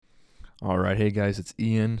All right, hey guys, it's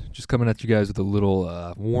Ian. Just coming at you guys with a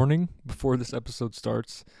little warning before this episode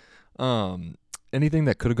starts. Anything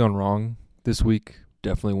that could have gone wrong this week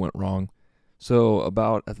definitely went wrong. So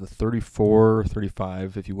about at the 34,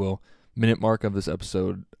 35, if you will, minute mark of this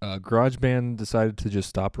episode, GarageBand decided to just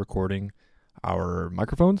stop recording our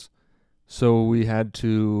microphones. So we had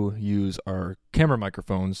to use our camera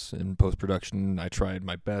microphones in post-production. I tried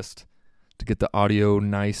my best to get the audio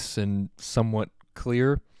nice and somewhat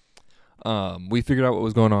clear. We figured out what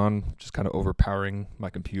was going on, just kind of overpowering my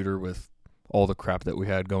computer with all the crap that we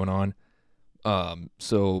had going on.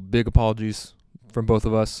 So big apologies from both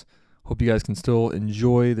of us. Hope you guys can still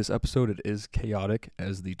enjoy this episode. It is chaotic,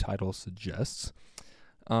 as the title suggests.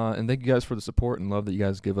 And thank you guys for the support and love that you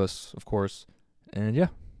guys give us, of course. And yeah,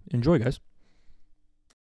 enjoy, guys.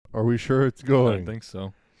 Are we sure it's going? I think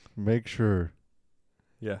so. Make sure.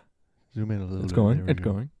 Yeah. Zoom in a little It's bit. going. There we It's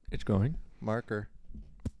go. going. It's going. Marker.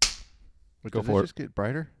 Wait, Go did for it. Just get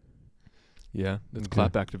brighter? Yeah, it's Okay.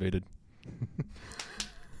 clap activated.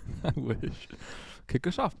 I wish. Kick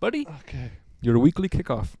us off, buddy. Okay. Your weekly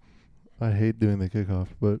kickoff. I hate doing the kickoff,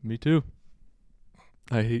 but Me too.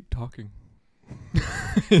 I hate talking.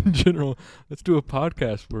 In general. Let's do a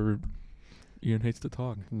podcast where Ian hates to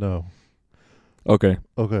talk. no. Okay.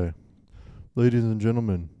 Okay. Ladies and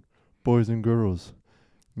gentlemen, boys and girls,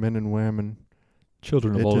 men and women,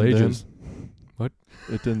 Children of it all and them, ages. What?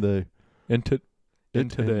 It and they. Into It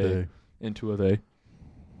and they. they. Into a they.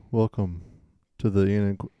 Welcome to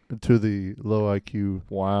the to the Low IQ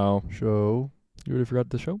Wow. show. You already forgot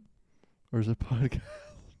the show? Or is it podcast?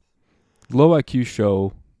 Low IQ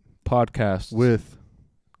show podcast With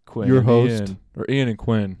Quinn your and host. Ian, or Ian and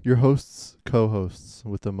Quinn. your hosts, co-hosts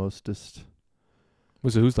with the mostest.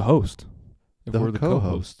 Was it who's the host? If The we're the co-host.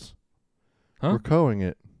 co-hosts. Huh? We're coing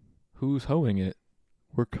it. Who's hoeing it?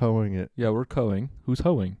 We're coing it. Yeah, we're coing. Who's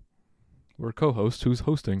hoeing? We're co-host. Who's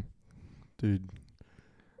hosting? Dude,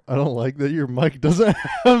 I don't like that your mic doesn't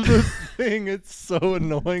have this thing. It's so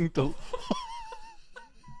annoying to...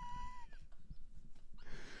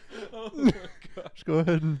 Oh my gosh. Just go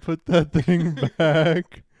ahead and put that thing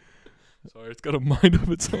back. Sorry, it's got a mind of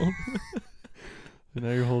its own. And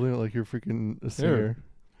now you're holding it like you're freaking a singer.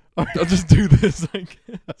 I'll just do this, I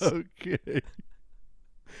guess. Okay.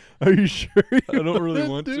 Are you sure you I don't really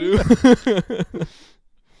wanna want do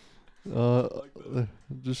to.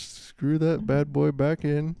 Just screw that bad boy back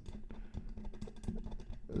in.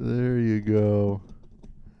 There you go.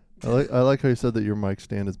 I like how you said that your mic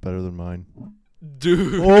stand is better than mine.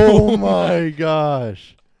 Dude. Oh my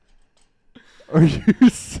gosh. Are you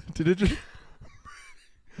did it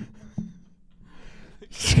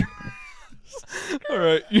just All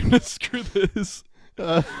right, you're going to screw this.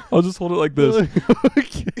 I'll just hold it like this.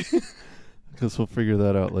 Okay. Guess we'll figure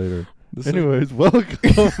that out later. This Anyways,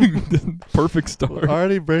 welcome. Perfect start.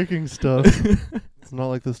 Already breaking stuff. It's not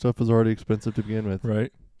like this stuff was already expensive to begin with.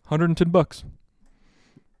 Right. $110.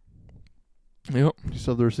 Yep. Do you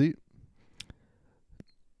still have the receipt?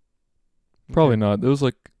 Probably Okay. not. It was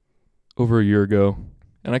like over a year ago.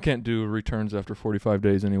 And I can't do returns after 45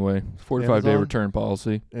 days anyway. 45-day Amazon? return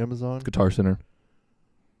policy. Amazon? Guitar Center.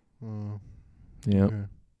 Oh, Yeah. okay.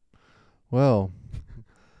 Well,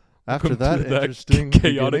 after Welcome that to interesting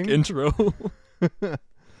chaotic beginning, intro.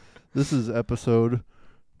 this is episode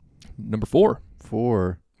Number 4.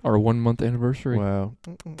 4. Our 1 month anniversary. Wow.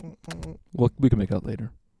 Well, we can make that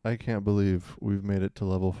later. I can't believe we've made it to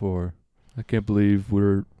level 4. I can't believe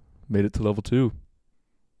we're made it to level 2.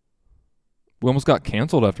 We almost got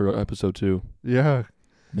canceled after episode 2. Yeah,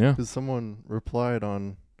 Yeah. because someone replied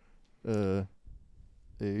on a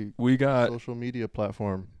We got social media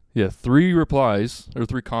platform. 3 replies or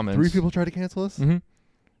 3 comments. 3 people tried to cancel us? Mm-hmm.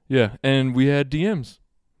 Yeah, and we had DMs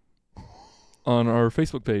on our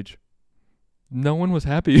Facebook page. No one was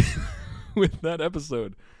happy with that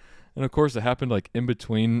episode. And of course it happened like in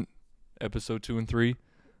between episode 2 and 3.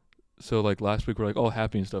 So like last week we're like all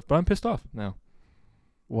happy and stuff, but I'm pissed off now.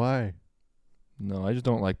 Why? No, I just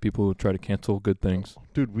don't like people who try to cancel good things.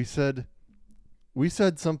 Dude, we said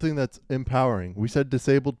something that's empowering. We said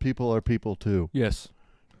disabled people are people too. Yes.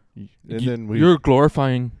 And then You're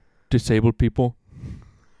glorifying disabled people.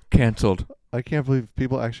 Canceled. I can't believe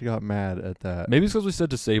people actually got mad at that. Maybe it's because we said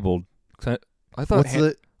disabled. 'Cause I thought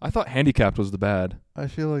I thought handicapped was the bad. I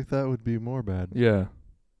feel like that would be more bad. Yeah.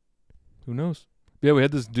 Who knows? Yeah, we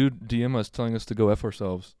had this dude DM us telling us to go F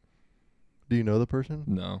ourselves. Do you know the person?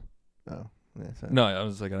 No. Oh. Yeah, No, I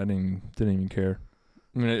was like, I didn't even care.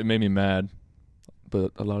 I mean, it made me mad,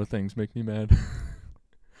 but a lot of things make me mad.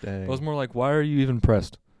 Dang. I was more like, why are you even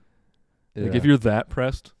pressed? Like, Yeah. if you're that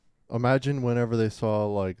pressed, Imagine whenever they saw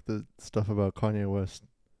like the stuff about Kanye West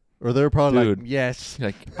Or they're probably Dude. like, yes.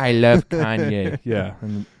 Like, I love Kanye. Yeah.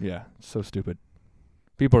 And so stupid.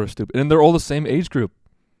 People are stupid. And they're all the same age group.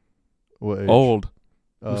 What age? Old.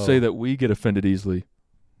 Who Oh. say that we get offended easily.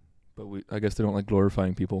 But I guess they don't like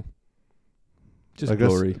glorifying people. Just I guess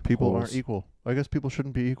glory. people holes. aren't equal. I guess people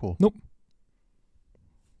shouldn't be equal. Not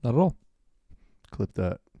at all. Clip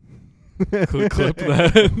that. Clip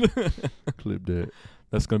that. Clipped it.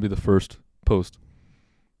 That's going to be the first post.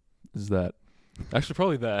 Is that. Actually,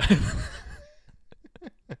 probably that.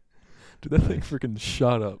 Dude, that thing freaking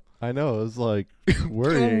shot up. I know. It was like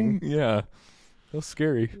worrying. Yeah. That was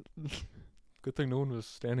scary. Good thing no one was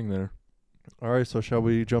standing there. All right. So shall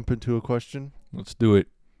we jump into a question? Let's do it.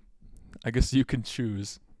 I guess you can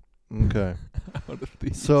choose. Okay. Out of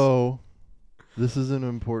these. So this is an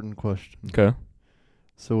important question. Okay.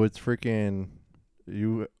 So it's freaking,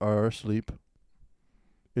 you are asleep.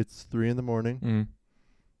 It's 3 a.m. Mm.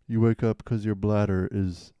 You wake up because your bladder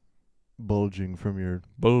is bulging from your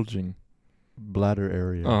Bulging. bladder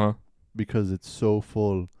area Uh-huh. because it's so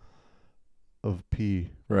full of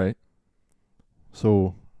pee. Right.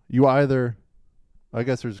 So you either, I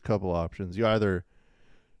guess there's a couple options. You either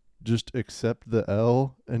just accept the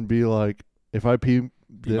L and be like, if I pee,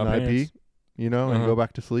 then my I pee, pants. and Uh-huh. go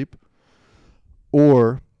back to sleep.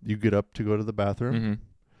 Or you get up to go to the bathroom, Mm-hmm.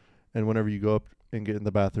 and whenever you go up and get in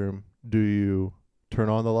the bathroom, do you turn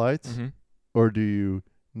on the lights Mm-hmm. or do you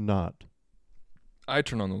not? I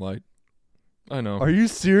turn on the light. I know. Are you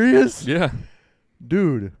serious? Yeah.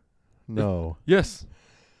 Dude, no. Yes.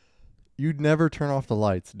 You'd never turn off the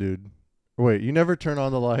lights, dude. Wait, you never turn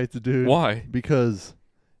on the lights, dude. Why? Because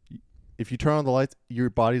if you turn on the lights, your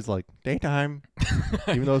body's like, daytime,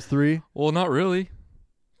 even though it's 3. Well, not really.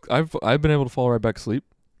 I've been able to fall right back asleep.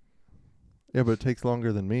 Yeah, but it takes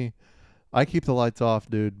longer than me. I keep the lights off,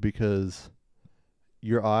 dude, because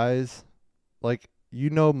your eyes, like,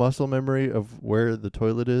 muscle memory of where the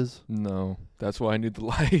toilet is. No. That's why I need the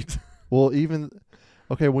light. Well,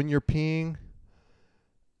 okay, when you're peeing,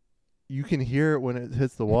 you can hear it when it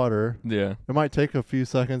hits the water. Yeah. It might take a few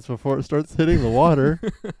seconds before it starts hitting the water.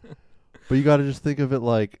 But you got to just think of it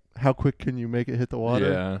like, how quick can you make it hit the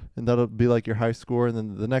water? Yeah. And that'll be like your high score. And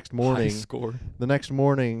then the next High score.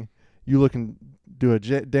 morning, you look and do a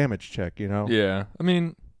damage check, Yeah. I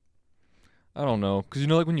mean, I don't know. Because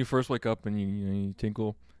like when you first wake up and you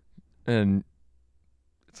tinkle and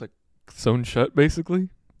it's like sewn shut, basically.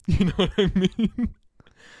 You know what I mean?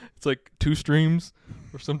 It's like 2 streams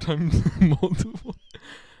or sometimes multiple.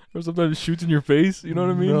 Or sometimes it shoots in your face. You know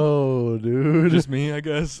what I mean? No, dude. Just me, I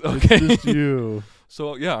guess. Okay. It's just you.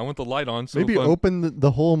 So, yeah, I want the light on. So Maybe if open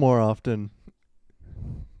the hole more often.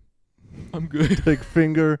 I'm good. Like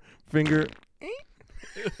finger.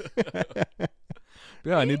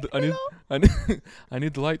 Yeah, I need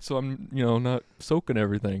the light so I'm, not soaking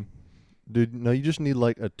everything. Dude, no, you just need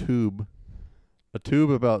like a tube. A tube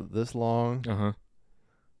about this long, Uh-huh.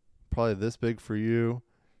 probably this big for you,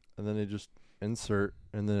 and then it just insert,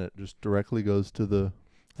 and then it just directly goes to the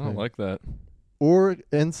I don't thing. like that. Or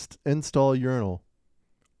install a urinal.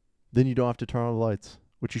 Then you don't have to turn on the lights,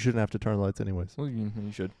 which you shouldn't have to turn on the lights anyways. Well, you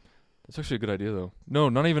should. That's actually a good idea, though. No,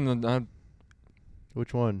 not even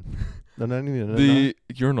Which one? the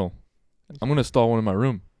urinal. I'm going to install one in my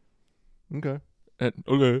room. Okay.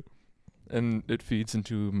 And it feeds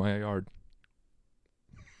into my yard.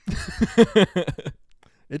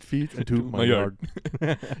 It feeds into my yard.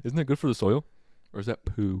 Isn't that good for the soil? Or is that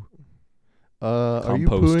poo? Are you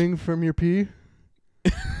Compost. pooing from your pee?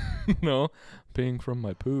 No, peeing from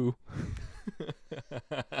my poo.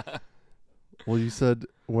 Well, you said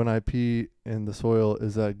when I pee in the soil,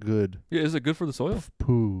 is that good? Yeah, is it good for the soil?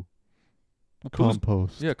 Poo. Well, poo's-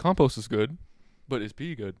 Compost. Yeah, compost is good. But is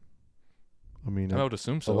pee good? I mean, I would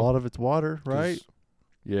assume so. a lot of it's water, right? 'Cause-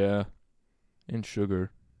 Yeah. And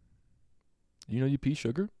sugar. You pee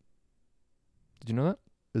sugar? Did you know that?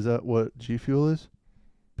 Is that what G Fuel is?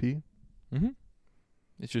 Pee? Mm-hmm.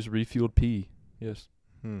 It's just refueled pee. Yes.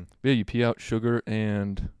 Hmm. Yeah, you pee out sugar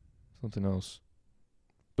and something else.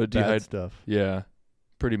 But Bad stuff. Yeah,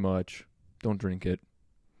 pretty much. Don't drink it.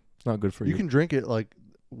 It's not good for you. You can drink it like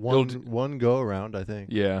one go around, I think.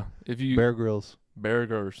 Yeah, if you Bear Grylls.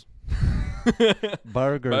 burgers.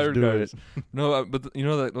 Burgers do it. No, but you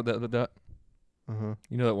know that Uh-huh.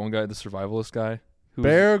 you know that one guy, the survivalist guy.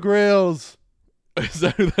 Bear Grylls. Is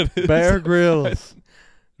that who that is? Bear Grylls.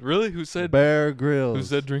 Really? Who said? Bear Grylls. Who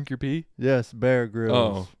said drink your pee? Yes, Bear Grylls.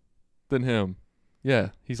 Oh, then him. Yeah,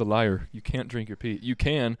 he's a liar. You can't drink your pee. You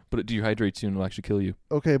can, but it dehydrates you and will actually kill you.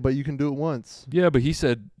 Okay, but you can do it once. Yeah, but he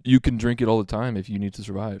said you can drink it all the time if you need to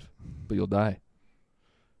survive, but you'll die.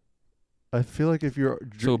 I feel like if you're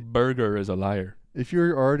So Burger is a liar. If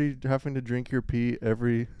you're already having to drink your pee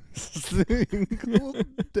every single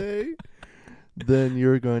day, then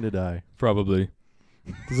you're going to die. Probably.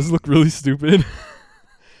 Does this look really stupid?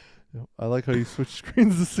 I like how you switch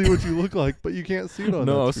screens to see what you look like, but you can't see it on that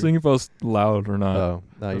No, I was screen. thinking if I was loud or not. Oh,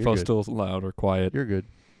 no, Or you're if I was good. still loud or quiet. You're good.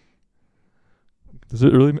 Does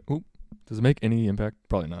it really? Does it make any impact?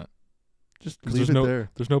 Probably not. Just 'Cause leave it there.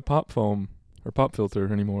 There's no pop foam or pop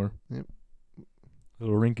filter anymore. Yep.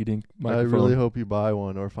 Little rinky-dink I microphone. really hope you buy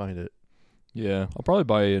one or find it. Yeah, I'll probably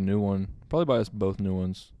buy a new one. Probably buy us both new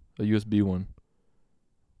ones. A USB one.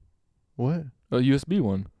 What? A USB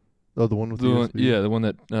one. Oh, the one with The the one, USB? yeah, the one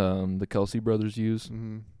that the Kelsey brothers use.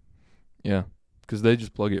 Mm-hmm. Yeah, because they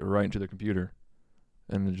just plug it right into their computer,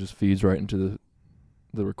 and it just feeds right into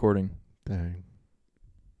the recording. Dang.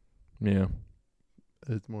 Yeah,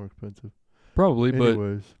 It's more expensive. probably,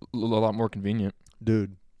 Anyways, but a lot more convenient.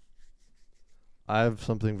 dude, I have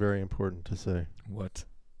something very important to say. What?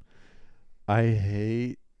 I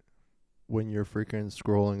hate when you're freaking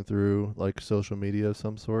scrolling through like social media of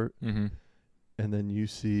some sort, Mm-hmm. and then you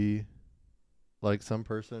see like some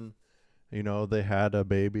person, they had a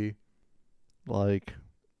baby like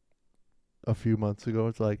a few months ago.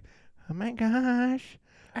 It's like, oh my gosh,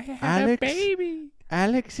 I had Alex- a baby.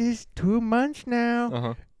 Alex is 2 months now. Uh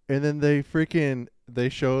huh. And then they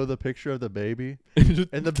show the picture of the baby,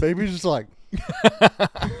 and the baby's just like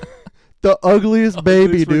the ugliest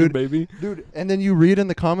baby, dude. Baby. Dude, and then you read in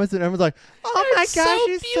the comments, and everyone's like, "Oh my It's gosh, so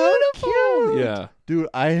she's so cute." Yeah. Dude,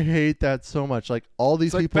 I hate that so much. Like all these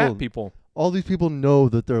It's like people, fat people. all these people know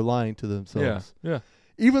that they're lying to themselves. Yeah.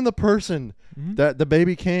 Even the person Mhm. that the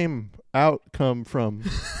baby came from,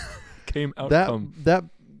 Came out. that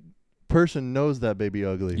person knows that baby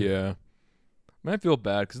ugly. Yeah. I feel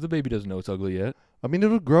bad because the baby doesn't know it's ugly yet. I mean,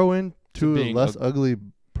 it'll grow into a being less ugly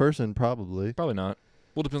person probably. Probably not.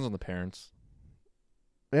 Well, it depends on the parents.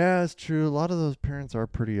 Yeah, it's true. A lot of those parents are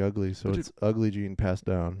pretty ugly, so But it's ugly gene passed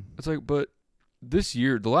down. It's like, but this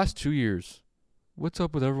year, the last 2 years, what's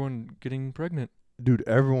up with everyone getting pregnant? Dude,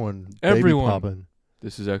 everyone. Everyone. Baby popping.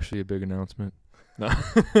 This is actually a big announcement. No.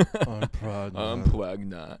 I'm proud. I'm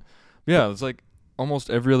pregnant. Yeah, it's like almost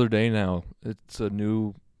every other day now. It's a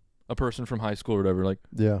person from high school or whatever. Like,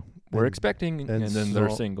 Yeah. we're And, expecting, and then they're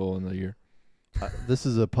single in the year. this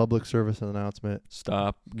is a public service announcement.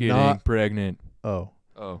 Stop getting Not- pregnant. Oh.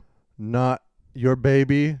 Oh, Not your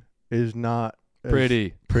baby is not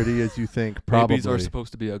pretty. as pretty as you think. Probably. Babies are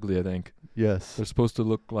supposed to be ugly, I think. Yes. They're supposed to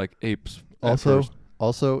look like apes. at Also,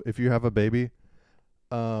 first. if you have a baby,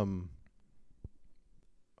 I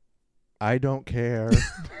don't care.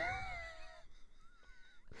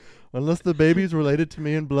 Unless the baby's related to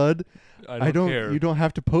me in blood, I don't care. You don't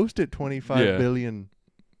have to post it 25 billion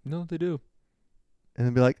No, they do. and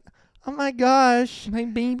then be like, "Oh my gosh, My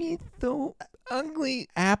baby's so ugly.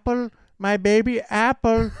 Apple, my baby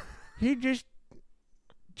Apple, he just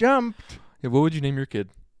jumped." Yeah, what would you name your kid?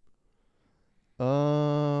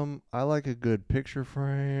 I like a good picture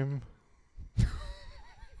frame.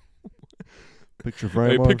 Picture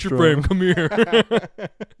frame. Hey, picture frame, come here.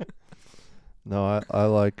 No, I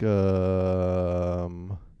like I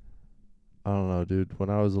don't know, dude. When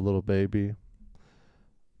I was a little baby,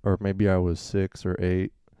 or maybe I was 6 or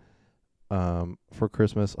 8, for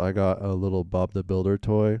Christmas I got a little Bob the Builder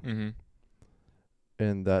toy, Mm-hmm.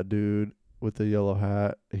 and that dude with the yellow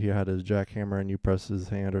hat, he had his jackhammer, and you press his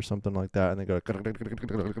hand or something like that, and they go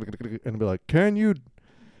and be like, "Can you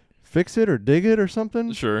fix it or dig it or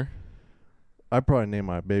something?" Sure. I'd probably name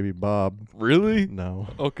my baby Bob. Really? No.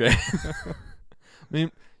 Okay. I mean,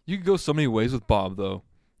 you could go so many ways with Bob, though.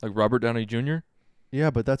 Like Robert Downey Jr.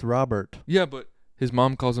 Yeah, but that's Robert. Yeah, but his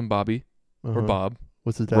mom calls him Bobby or Uh-huh. Bob.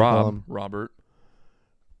 What's his dad call Rob, him? Robert.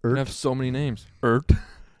 Ert. You can have so many names. Ert.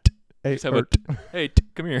 Hey, Just have Ert. Hey,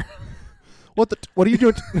 come here. What are you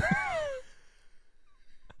doing?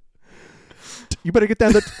 You better get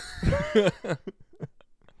down the...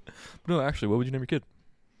 No, actually, what would you name your kid?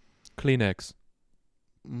 Kleenex.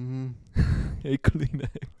 Mm-hmm. Hey,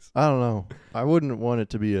 Kleenex. I don't know. I wouldn't want it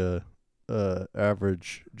to be a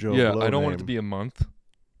average Joe Yeah, Blow I don't want it name. to be a month,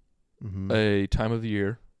 Mhm. a time of the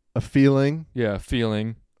year. A feeling. Yeah,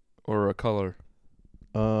 feeling, or a color,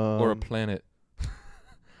 or a planet.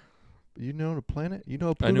 You know a planet? You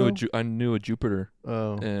know Pluto? I knew a Jupiter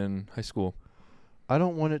Oh. in high school. I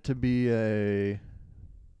don't want it to be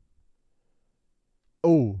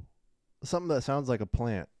something that sounds like a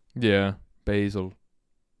plant. Yeah, basil.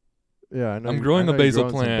 Yeah, I know. I'm growing I a know you're basil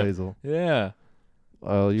growing some plant. Basil. Yeah.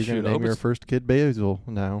 You're Shoot, I gonna hope name your it's- first kid Basil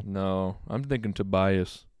now. No, I'm thinking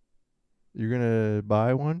Tobias. You're gonna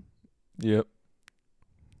buy one? Yep.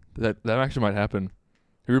 That actually might happen.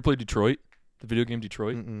 Have you ever played Detroit? The video game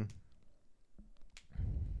Detroit. Mm-mm.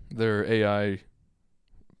 They're AI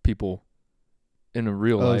people in a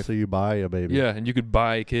real life. So you buy a baby. Yeah, and you could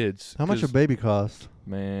buy kids. How much a baby cost?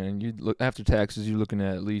 Man, you look after taxes, you're looking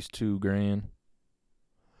at least $2,000.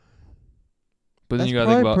 But then That's you gotta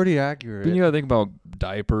probably think about. pretty accurate. Then you gotta think about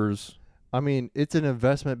diapers. I mean, it's an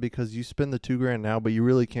investment because you spend the $2,000 now, but you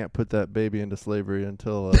really can't put that baby into slavery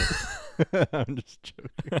until. I'm just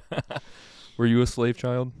joking. Were you a slave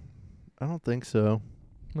child? I don't think so,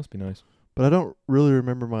 Must be nice. but I don't really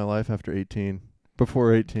remember my life after 18.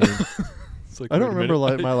 Before 18, It's like, I don't wait a remember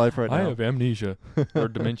minute. my life right I now. have amnesia or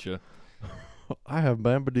dementia. I have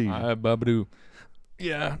bambadoo. I have babadoo.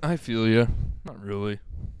 Yeah, I feel you. Not really.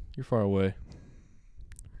 You're far away.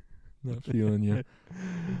 Not feeling you.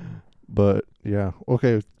 But yeah,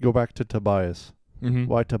 okay. Go back to Tobias. Mm-hmm.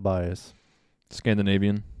 Why Tobias?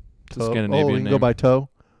 Scandinavian. It's a Toe? Scandinavian Oh, you can name. go by Toe.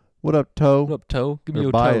 What up, Toe? What up, toe? Give me Or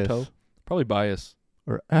your bias. toe. Probably bias.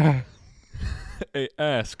 Or Hey,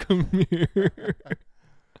 ass, come here.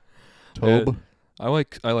 Tobe? I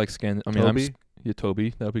like Scan. I mean, Toby? yeah,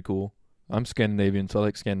 Toby. That'd be cool. I'm Scandinavian, so I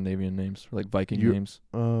like Scandinavian names, like Viking names.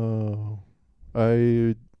 Oh,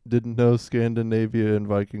 I didn't know Scandinavia and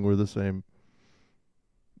Viking were the same.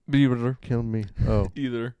 Either. Kill me. Oh,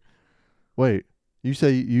 Either. wait. You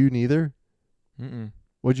say you neither? Mm-mm.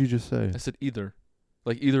 What'd you just say? I said either.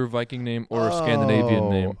 Like either a Viking name or a Scandinavian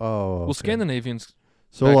name. Oh, Well, Scandinavian. Scandinavians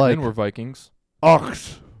So back like then were Vikings.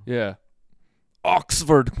 Ox. Yeah.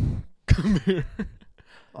 Oxford. Come here.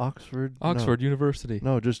 Oxford. Oxford University.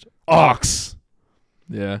 No, just Ox.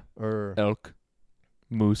 Yeah. or Elk.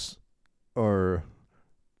 Moose. or.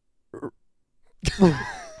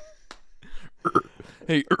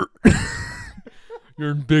 Hey.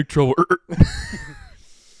 You're in big trouble.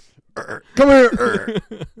 Come here.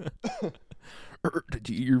 Did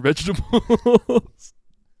you eat your vegetables?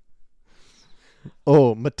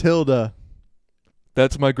 Oh, Matilda.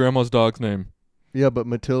 That's my grandma's dog's name. Yeah, but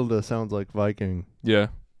Matilda sounds like Viking. Yeah.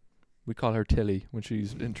 We call her Tilly when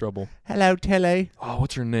she's in trouble. Hello, Tilly. Oh,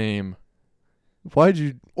 what's her name? Why'd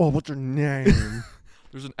you? Oh, what's her name?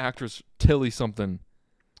 There's an actress, Tilly something.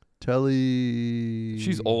 Telly.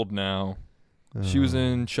 She's old now. She was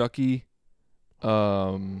in Chucky,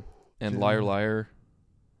 and Liar Liar,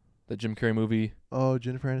 that Jim Carrey movie. Oh,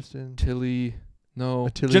 Jennifer Aniston. Tilly, no,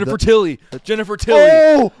 Tilly Jennifer the- Tilly. Jennifer Tilly.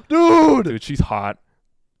 Oh, dude! Dude, she's hot.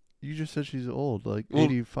 You just said she's old, like Well-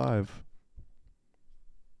 85.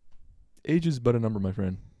 Age is but a number, my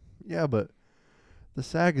friend. Yeah, but the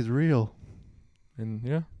sag is real. And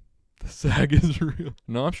yeah, the sag is real.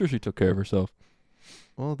 No, I'm sure she took care of herself.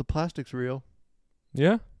 Well, the plastic's real.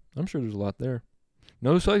 Yeah, I'm sure there's a lot there.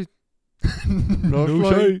 No sight. No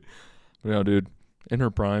sight. sight. Yeah, dude, in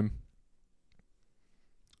her prime.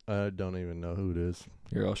 I don't even know who it is.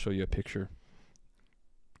 Here, I'll show you a picture,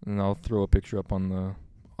 and I'll throw a picture up on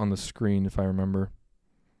the screen if I remember.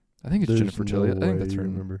 I think it's There's Jennifer Tilly. no I think way that's you her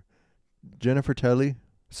name. remember. Jennifer Tilly?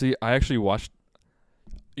 See, I actually watched.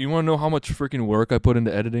 You want to know how much freaking work I put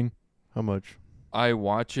into editing? How much? I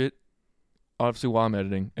watch it, obviously while I'm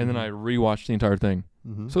editing, and then Mhm. I rewatch the entire thing.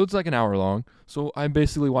 Mm-hmm. So it's like an hour long. So I'm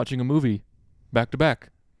basically watching a movie, back to back.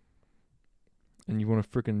 And you want to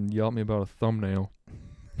freaking yell at me about a thumbnail?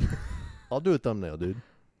 I'll do a thumbnail, dude.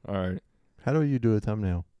 All right, How do you do a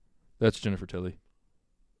thumbnail? that's Jennifer Tilly.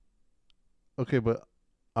 Okay, but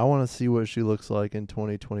I want to see what she looks like in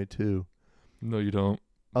 2022. No, you don't.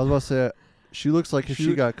 I was about to say, she looks like if She she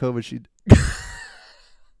look- got COVID, she'd...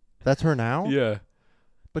 That's her now? Yeah,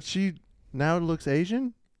 But she now looks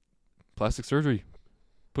Asian? plastic surgery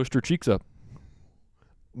pushed her cheeks up.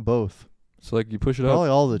 Both. So like you push it up. Probably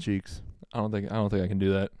all the cheeks. I don't think I can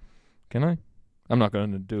do that. Can I? I'm not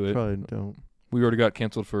going to do it. Probably don't. We already got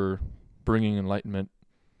canceled for bringing enlightenment,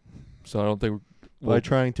 so I don't think By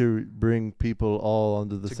trying to bring people all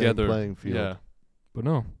onto the together same playing field. Yeah, but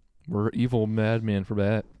no, we're evil madmen for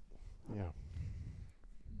that. Yeah.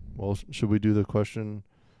 Well, should we do the question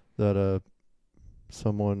that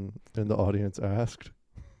someone in the audience asked?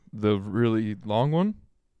 The really long one.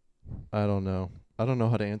 I don't know. I don't know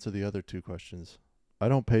how to answer the other two questions. I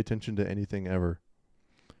don't pay attention to anything ever.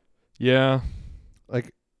 Yeah,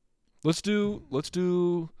 Like, let's do this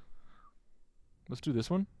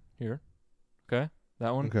one here. Okay,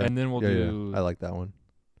 that one, Okay. and then we'll do I like that one.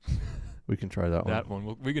 We can try that one. that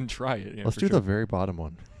one. We can try it. Yeah, Let's for do sure. the very bottom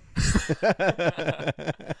one.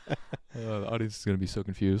 The audience is gonna be so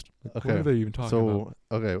confused. Like, Okay, what are they even talking about?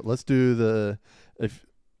 Okay, let's do the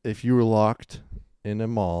if you were locked in a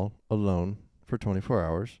mall alone for 24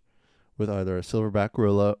 hours with either a silverback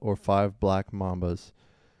gorilla or 5 black mambas,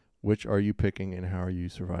 which are you picking and how are you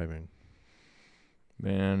surviving?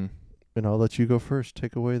 Man, And I'll let you go first.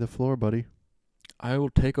 Take away the floor, buddy. I will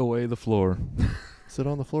take away the floor. Sit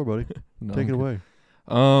on the floor, buddy. No, Take it okay.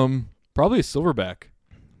 away. Probably a silverback,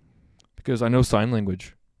 because I know sign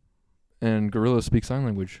language, and gorillas speak sign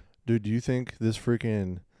language. Dude, do you think this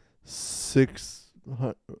freaking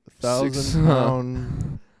 6,000 Six-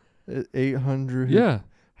 pound, 800, Yeah,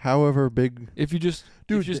 however big, if you just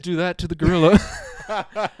dude, do that to the gorilla,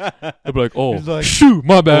 they'll be like, "Oh, He's like, shoot,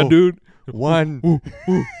 my bad, "Oh, dude." one,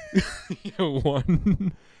 Yeah,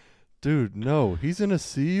 one. dude, no, he's gonna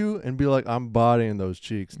see you and be like, I'm bodying those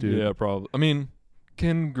cheeks, dude. Yeah, probably. I mean,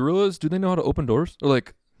 can gorillas? Do they know how to open doors or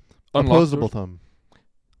like unlock Opposable doors? thumb,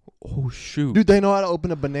 Oh shoot, dude. They know how to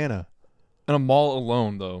open a banana. in a mall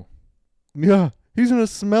alone though, Yeah, he's gonna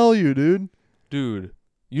smell you, dude. dude.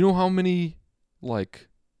 You know how many like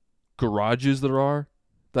garages there are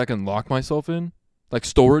that I can lock myself in, like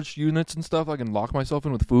storage units and stuff. I can lock myself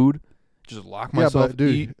in with food. Just lock Yeah, myself, but,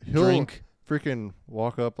 dude, eat, he'll- drink. Freaking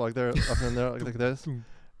walk up like there, up in there like this,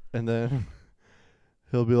 and then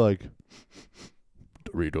he'll be like,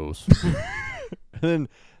 Doritos, and then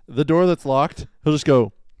the door that's locked, he'll just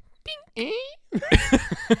go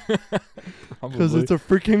because it's a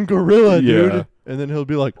freaking gorilla, Yeah. dude. And then he'll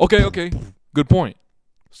be like, Okay. Good point.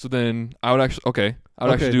 So then I would actually Okay, do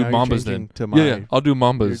now you're Mambas changing then. to my- Yeah, I'll do your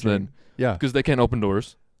Mambas turn. then yeah, because they can't open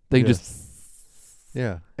doors. They can Yeah. just,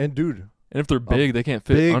 yeah. And dude, and if they're big, they can't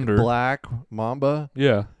fit big under. black mamba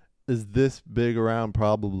Yeah, is this big around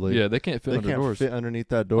probably. yeah, they can't fit they under can't doors. fit underneath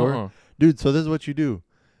that door, Uh-uh. dude. So this is what you do: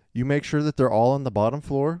 you make sure that they're all on the bottom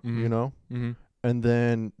floor, Mhm. you know, Mm-hmm. and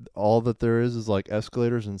then all that there is like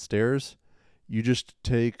escalators and stairs. You just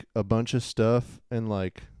take a bunch of stuff and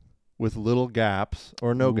like with little gaps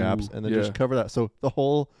or no gaps, Ooh, and then yeah. just cover that. So the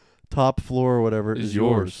whole top floor or whatever is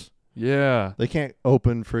yours. Yeah. They can't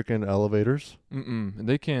open freaking elevators. Mm-mm. And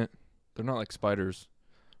they can't. They're not like spiders,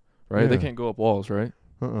 right? They Yeah. can't go up walls, right?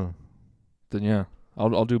 Then yeah,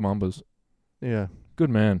 I'll do Mambas. Yeah. Good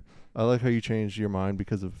man. I like how you changed your mind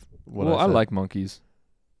because of what Well, I I said. like monkeys,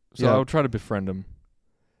 so Yeah. I would try to befriend them.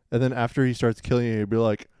 And then after he starts killing you, you'd be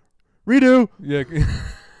like, redo. Yeah.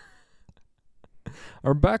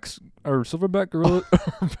 Our silverback gorilla,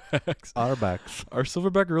 Our backs. our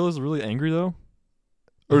silverback gorillas really angry though,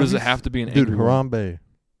 or does it have to be an Dude, angry one? Harambe.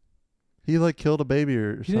 He like killed a baby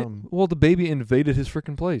or He didn't- something. Well, the baby invaded his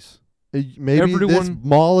freaking place. Maybe this everyone-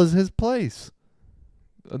 mall is his place.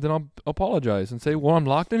 Then I'll apologize and say, "Well, I'm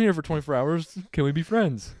locked in here for 24 hours. Can we be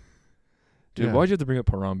friends?" Dude, Yeah. why'd you have to bring up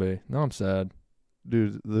Harambe? Now I'm sad.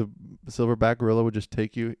 Dude, the silverback gorilla would just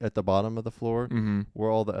take you at the bottom of the floor Mm-hmm.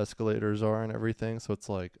 where all the escalators are and everything. So it's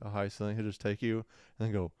like a high ceiling. He'll just take you and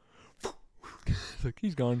then go. Like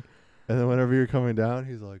he's gone. And then whenever you're coming down,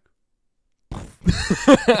 he's like,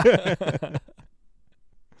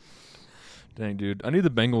 Dang, dude. I need the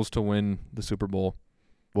Bengals to win the Super Bowl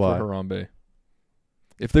why? for Harambe.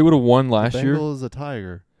 If they would have won last year. Bengal is a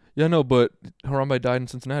tiger. Yeah, no, but Harambe died in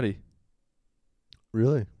Cincinnati.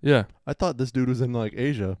 Really? Yeah. I thought this dude was in like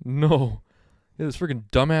Asia. No. Yeah, this freaking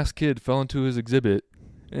dumbass kid fell into his exhibit,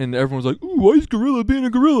 and everyone's like, "Ooh, why is gorilla being a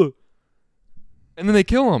gorilla?" And then they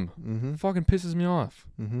kill him. Mm-hmm. Fucking pisses me off.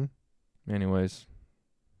 Mm-hmm. Anyways.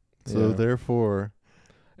 So yeah. therefore,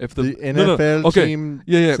 If the no, NFL okay. team,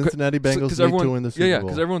 Yeah, Cincinnati Bengals, 'cause need everyone, to win the Super Bowl.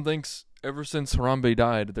 because everyone thinks ever since Harambe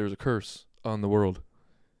died, there's a curse on the world.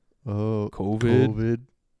 Oh, COVID. COVID.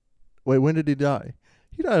 Wait, when did he die?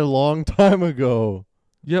 He died a long time ago.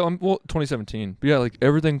 Yeah, 2017. But yeah, like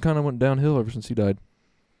everything kind of went downhill ever since he died.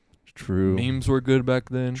 True. Memes were good back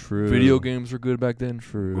then. True. Video games were good back then.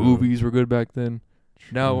 True. Movies were good back then.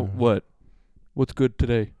 True. Now what? What's good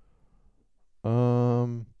today?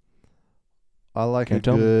 I like Can't a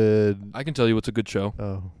tell me. good. I can tell you what's a good show.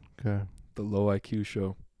 Oh, okay. The Low IQ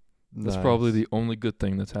Show. That's Nice. probably the only good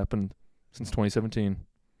thing that's happened since 2017.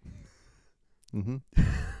 Mm-hmm.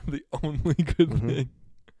 The only good Mhm. thing.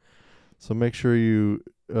 So make sure you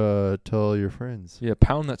tell your friends. Yeah,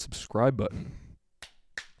 pound that subscribe button.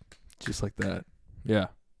 Just like that. Yeah.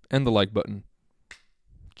 And the like button.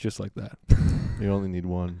 Just like that. You only need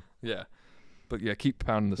one. Yeah. But yeah, keep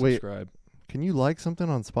pounding the Wait. subscribe. Can you like something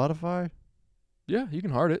on Spotify? Yeah, you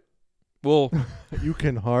can heart it. Well, You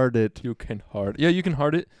can heart it. you can heart. Yeah, you can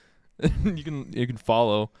heart it. you can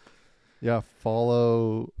follow Yeah,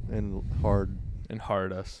 follow and hard. and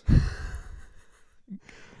heart us.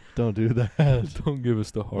 Don't do that. Don't give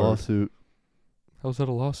us the heart. Lawsuit. How's that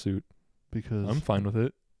a lawsuit? Because I'm fine with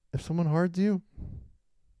it. if someone hards you,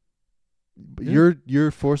 Yeah.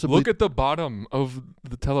 you're forcibly. Look at the bottom of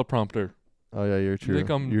the teleprompter. Oh yeah, you're true. think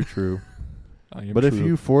I'm- You're true. I am But if true.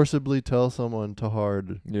 you forcibly tell someone to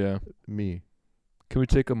hard Yeah. me, Can we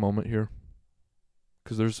take a moment here?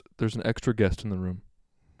 because there's an extra guest in the room,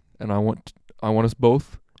 and I want us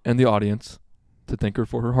both and the audience to thank her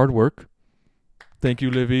for her hard work. Thank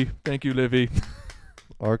you, Livy. Thank you, Livy.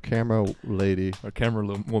 Our camera lady. Our camera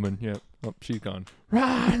woman. Yeah. Oh, she's gone.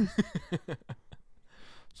 Run!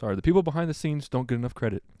 Sorry, the people behind the scenes don't get enough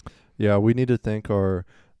credit. Yeah, we need to thank our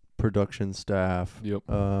production staff. Yep.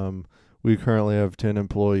 We currently have 10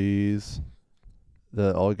 employees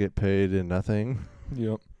that all get paid in nothing.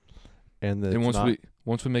 Yep. And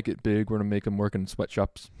once we make it big, we're gonna make them work in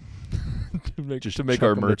sweatshops to make chuck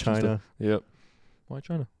our 'em to merch. And China. stuff. Yep. Why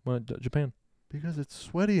China? Why Japan? Because it's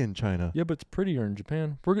sweaty in China. Yeah, but it's prettier in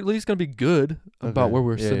Japan. We're at least gonna be good about Okay. where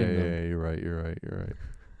we're sitting. Yeah, though. you're right.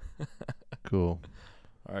 Cool.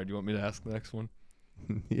 All right. Do you want me to ask the next one?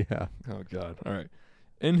 Yeah. Oh God. All right.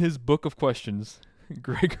 In his book of questions,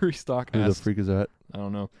 Gregory Stock Who the asked, freak is that? I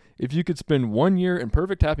don't know, if you could spend 1 year in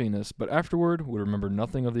perfect happiness, but afterward would remember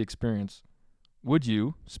nothing of the experience, would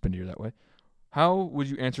you spend a year that way? How would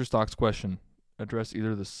you answer Stock's question? Address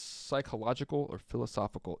either the psychological or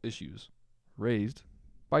philosophical issues raised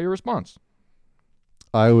by your response.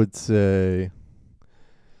 I would say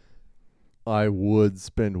I would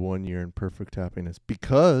spend 1 year in perfect happiness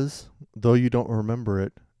because though you don't remember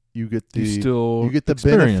it, you get the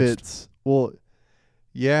benefits. Well,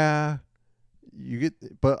 yeah, you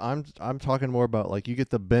get, but I'm talking more about like you get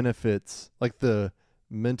the benefits, like the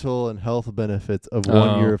mental and health benefits of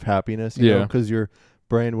 1 year of happiness. You know, because your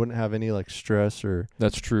brain wouldn't have any like stress or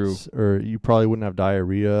that's true, or you probably wouldn't have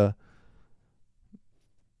diarrhea.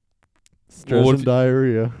 Stress and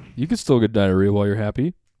diarrhea. You could still get diarrhea while you're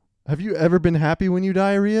happy. Have you ever been happy when you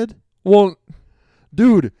diarrheaed? Well,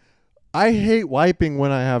 dude, I hate wiping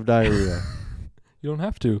when I have diarrhea. You don't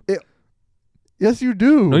have to. Yes, you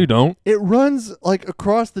do. No, you don't. It runs like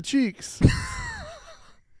across the cheeks.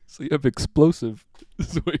 So you have explosive,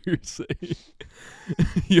 is what you're saying.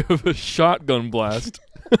 You have a shotgun blast.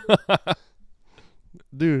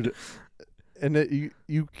 Dude, and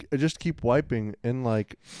you just keep wiping and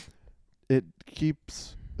like it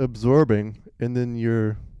keeps absorbing and then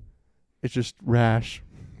it's just rash.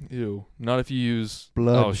 Ew. Not if you use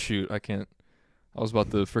blood. Oh shoot, I can't. I was about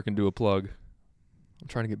to freaking do a plug. I'm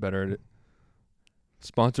trying to get better at it.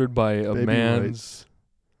 Sponsored by a Baby man's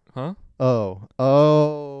wipes.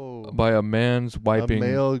 Oh. By a man's wiping. A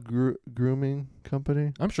male grooming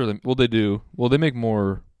company? I'm sure they do. Well, they make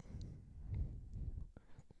more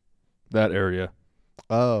that area.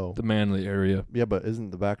 Oh. The manly area. Yeah, but isn't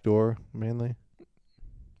the back door manly?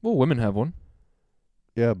 Well, women have one.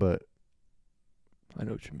 Yeah, but I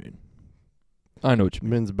know what you mean.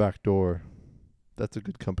 Men's Back Door. That's a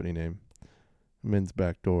good company name. Men's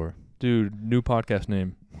Back Door. Dude, new podcast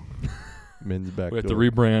name. Men's Back Door. We have to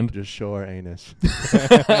rebrand. Just show our anus.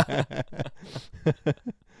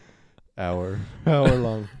 Hour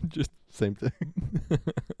long. Just same thing.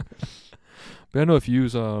 But I know if you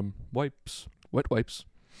use wet wipes.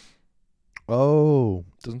 Oh.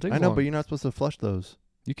 Doesn't take I know, long. but you're not supposed to flush those.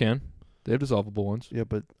 You can. They have dissolvable ones. Yeah,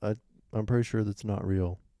 but I'm pretty sure that's not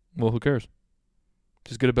real. Well, who cares?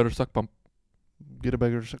 Just get a better suck pump. Get a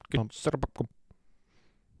better suck pump.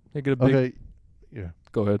 Hey, get a big. Okay. Yeah.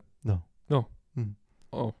 Go ahead. No. Mm.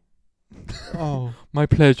 Oh. Oh. My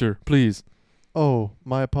pleasure, please. Oh,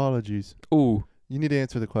 my apologies. Ooh. You need to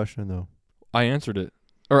answer the question, though. I answered it.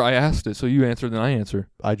 Or I asked it, so you answered, then I answer.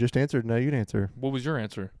 I just answered. Now you'd answer. What was your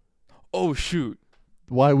answer? Oh, shoot.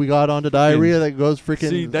 Why we got onto diarrhea that goes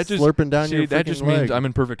freaking slurping down your freaking that just leg. means I'm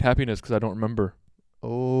in perfect happiness because I don't remember.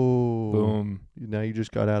 Oh. Boom. Now you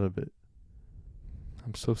just got out of it.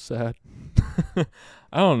 I'm so sad.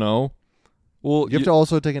 I don't know. Well, you have to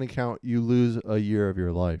also take into account you lose a year of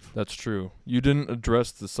your life. That's true. You didn't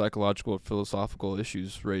address the psychological or philosophical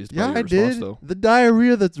issues raised by your I response, did. though. The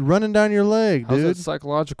diarrhea that's running down your leg, How's dude. that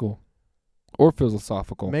psychological or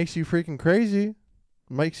philosophical? Makes you freaking crazy.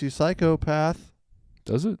 Makes you psychopath.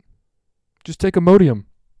 Does it? Just take Imodium.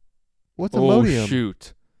 What's Imodium? Oh,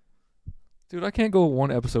 shoot. Dude, I can't go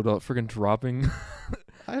one episode without freaking dropping.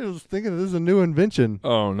 I was thinking this is a new invention.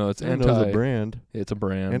 Oh, no, it's I didn't know it was a brand. It's a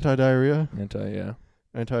brand. Anti-diarrhea? Yeah.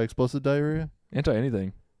 Anti-explosive diarrhea?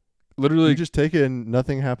 Anti-anything. Literally. You just take it and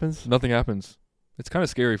nothing happens? Nothing happens. It's kind of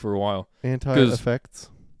scary for a while. Anti-effects?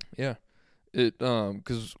 Yeah.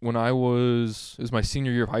 Because when it was my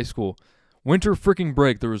senior year of high school, winter freaking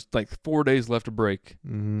break, there was like 4 days left of break.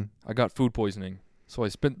 Mm-hmm. I got food poisoning. So I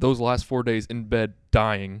spent those last 4 days in bed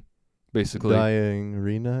dying, basically.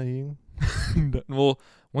 Diarrhea? Well,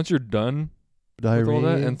 once you're done with all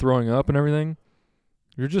that and throwing up and everything,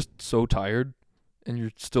 you're just so tired and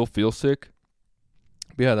you still feel sick.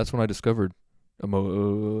 But yeah, that's when I discovered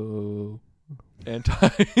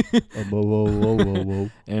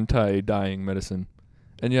anti-dying medicine.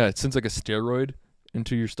 And yeah, it sends like a steroid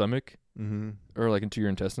into your stomach or like into your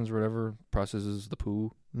intestines or whatever, processes the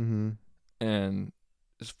poo. And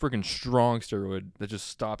it's a freaking strong steroid that just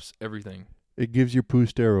stops everything. It gives your poo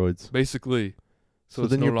steroids. Basically. So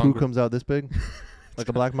then your poo comes out this big? Like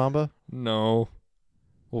a black mamba? No.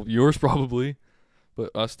 Well, yours probably.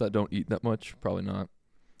 But us that don't eat that much, probably not.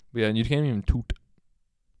 But yeah, and you can't even toot.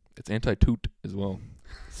 It's anti-toot as well.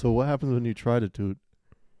 So what happens when you try to toot?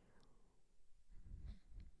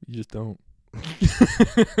 You just don't.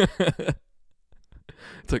 It's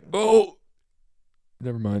like, oh!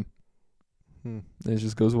 Never mind. It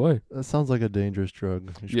just goes away. That sounds like a dangerous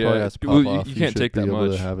drug. You should probably ask Pop off. You can't take that much.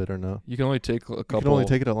 Able to have it or no. You can only take a couple. You can only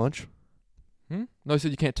take it at lunch? No, I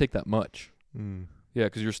said you can't take that much. Yeah,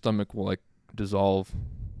 because your stomach will like dissolve.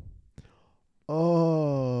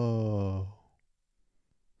 Oh.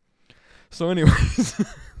 So anyways.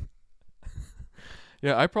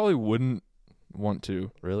 Yeah, I probably wouldn't want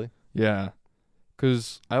to. Really? Yeah.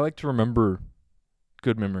 Because I like to remember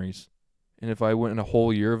good memories. And if I went in a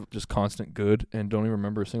whole year of just constant good and don't even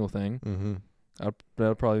remember a single thing, that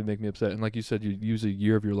would probably make me upset. And like you said, you'd use a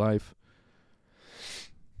year of your life.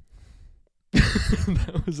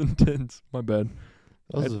 That was intense. My bad.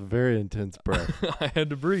 That was a very intense breath. I had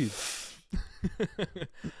to breathe. So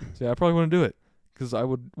yeah, I probably wouldn't do it because I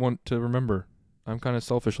would want to remember. I'm kind of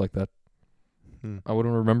selfish like that. I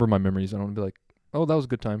wouldn't remember my memories. I don't want to be like, oh, that was a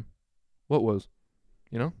good time. What was?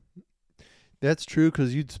 You know? That's true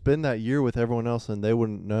because you'd spend that year with everyone else and they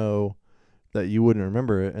wouldn't know that you wouldn't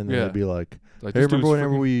remember it. And then they'd be like, hey, remember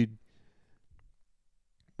whenever we...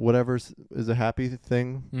 Whatever is a happy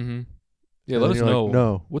thing? Yeah, let us know. Like,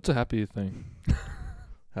 no. What's a happy thing?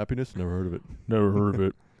 Happiness? Never heard of it. Never heard of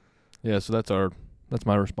it. Yeah, so that's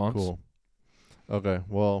my response. Cool. Okay,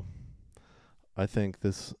 well, I think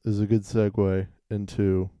this is a good segue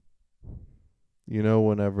into,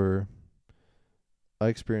 whenever I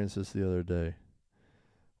experienced this the other day,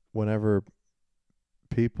 whenever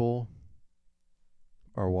people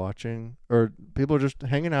are watching or people are just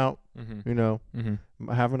hanging out,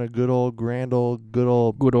 having a good old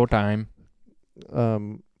time.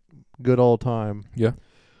 Good old time. Yeah.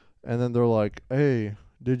 And then they're like, hey,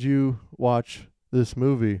 did you watch this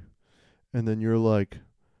movie? And then you're like,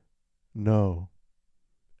 no.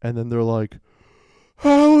 And then they're like,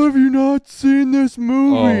 how have you not seen this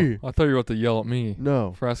movie? Oh, I thought you were about to yell at me.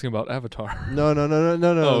 No. For asking about Avatar. No.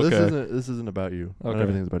 Oh, okay. This isn't about you. Okay. Not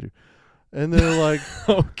everything's about you. And they're like,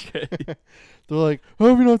 okay. They're like, how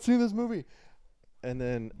have you not seen this movie? And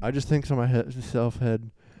then I just think to my head.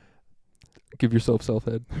 Give yourself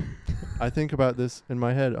self-head. I think about this in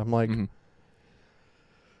my head. I'm like, you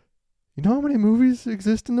know how many movies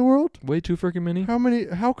exist in the world? Way too freaking many.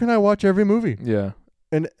 How can I watch every movie? Yeah.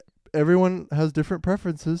 And everyone has different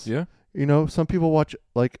preferences. Yeah. Some people watch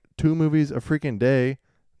like 2 movies a freaking day.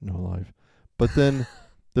 No life. But then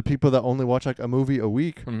the people that only watch like a movie a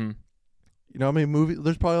week, you know how many movies?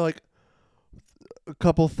 There's probably like a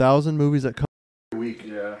couple thousand movies that come every week.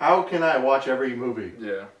 Yeah. How can I watch every movie?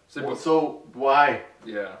 Yeah. So why?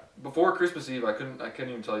 Yeah. Before Christmas Eve, I couldn't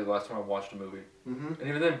even tell you the last time I watched a movie. And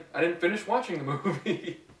even then, I didn't finish watching the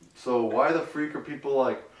movie. So why the freak are people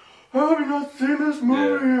like, how have you not seen this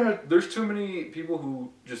movie yet? There's too many people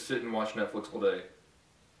who just sit and watch Netflix all day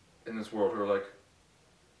in this world who are like,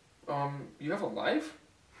 you have a life?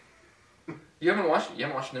 You haven't watched the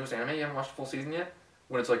newest anime? You haven't watched the full season yet?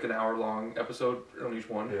 When it's like an hour-long episode on each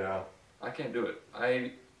one? Yeah. I can't do it.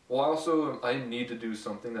 I need to do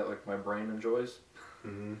something that like my brain enjoys.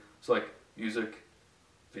 So like music,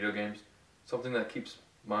 video games, something that keeps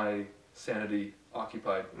my sanity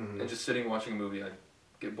occupied. And just sitting watching a movie, I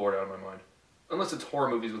get bored out of my mind. Unless it's horror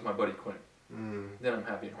movies with my buddy Quinn. Then I'm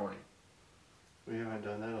happy and horny. We haven't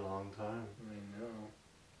done that in a long time. I know.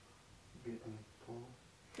 Getting full.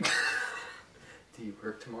 Do you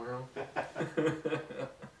work tomorrow?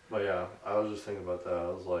 But yeah, I was just thinking about that. I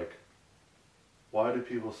was like, why do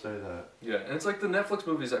people say that? Yeah, and it's like the Netflix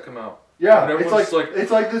movies that come out. Yeah, it's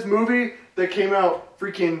like this movie that came out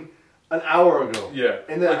freaking an hour ago. Yeah.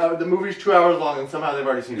 And the movie's 2 hours long and somehow they've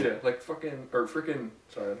already seen it. Yeah, like sorry, I'm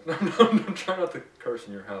trying not to curse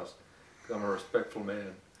in your house, because I'm a respectful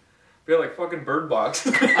man. But yeah, like fucking Bird Box.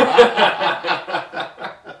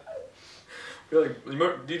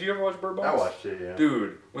 Did you ever watch Bird Box? I watched it, yeah.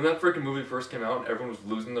 Dude, when that freaking movie first came out and everyone was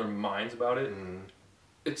losing their minds about it,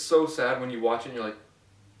 it's so sad when you watch it and you're like,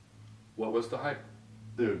 what was the hype?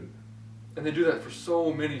 Dude. And they do that for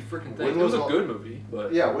so many freaking things. It was a good movie,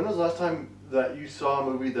 but... Yeah, when was the last time that you saw a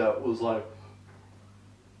movie that was like,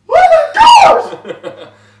 what are the cars?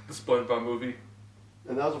 The SpongeBob movie.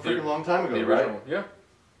 And that was a freaking long time ago, the right? original, yeah.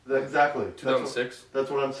 Exactly. 2006.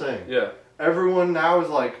 That's what I'm saying. Yeah. Everyone now is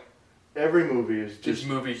like, every movie is just... This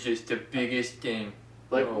movie's just the biggest thing.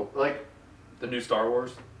 Like, no. like... The new Star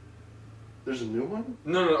Wars? There's a new one?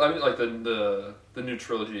 No, I mean like the new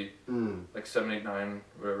trilogy. Mm. Like 7, 8, 9,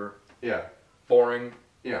 whatever. Yeah. Boring.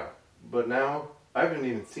 Yeah. But now, I haven't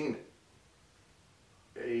even seen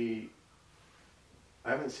it. I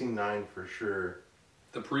haven't seen 9 for sure.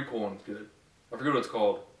 The prequel one's good. I forget what it's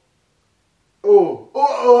called.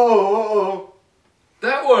 Oh.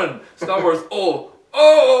 That one! Star Wars, oh!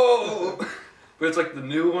 But it's like the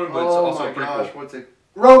new one, but it's also a prequel. Oh my gosh, what's it?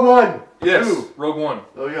 Rogue One! Yes, Two. Rogue One.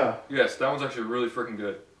 Oh yeah. Yes, that one's actually really freaking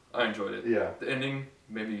good. I enjoyed it. Yeah. The ending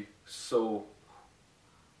made me so...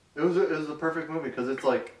 It was a perfect movie, because it's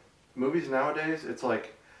like, movies nowadays, it's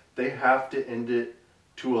like, they have to end it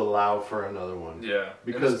to allow for another one. Yeah.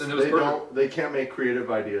 Because they can't make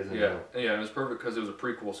creative ideas anymore. Yeah, it was perfect because it was a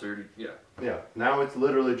prequel, so yeah. Yeah, now it's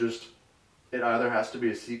literally just, it either has to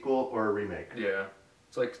be a sequel or a remake. Yeah.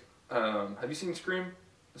 It's like, have you seen Scream?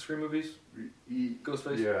 The Scream movies?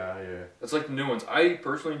 Ghostface? Yeah. It's like the new ones. I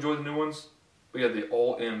personally enjoy the new ones, but yeah, they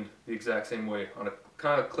all end the exact same way, on a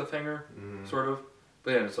kind of cliffhanger, sort of.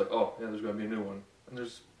 But yeah, it's like, oh, yeah, there's going to be a new one. And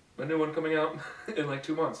there's a new one coming out in like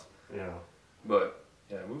 2 months. Yeah. But,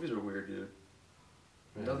 yeah, movies are weird, dude.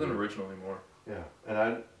 Yeah, Nothing original anymore. Yeah,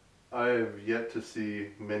 and I have yet to see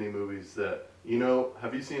many movies that,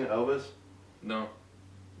 have you seen Elvis? No.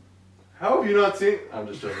 How have you not seen... I'm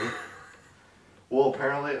just joking. Well,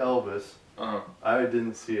 apparently Elvis, I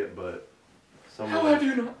didn't see it, but How have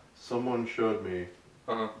you not? Someone showed me.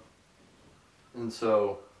 And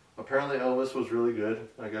so, apparently Elvis was really good,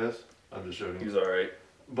 I guess. I'm just joking. He's alright.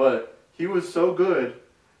 But he was so good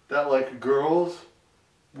that, like, girls...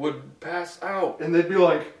 would pass out. And they'd be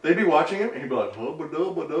watching him, and he'd be like, hubba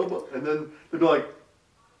dubba dubba, and then they'd be like...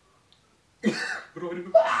 What do I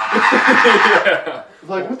do? Yeah. It's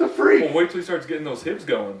like, what the freak? Well, wait till he starts getting those hips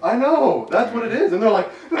going. I know, that's what it is. And they're like...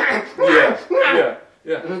 Yeah.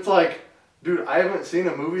 And it's like, dude, I haven't seen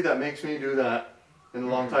a movie that makes me do that in a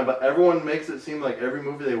long time, but everyone makes it seem like every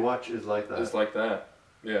movie they watch is like that. It's like that.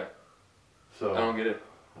 Yeah. So I don't get it.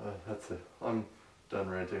 That's it. I'm done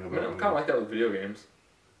ranting about I'm kind of like that with video games.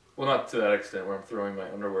 Well, not to that extent where I'm throwing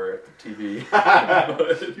my underwear at the TV.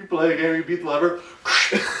 But you play a game, you beat the lever.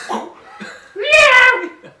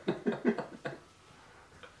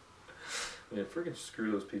 Yeah, freaking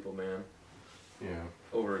screw those people, man. Yeah.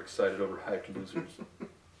 Overexcited, overhyped losers.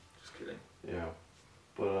 Just kidding. Yeah.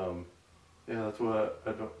 But, yeah, that's what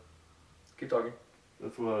I don't... Keep talking.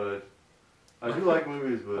 That's what I do like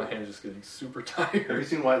movies, but... My hand's just getting super tired. Have you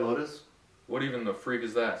seen White Lotus? What even the freak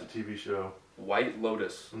is that? It's a TV show. White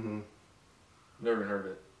Lotus. Mm-hmm. Never even heard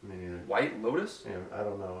of it. Me neither. White Lotus? Yeah, I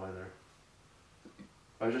don't know either.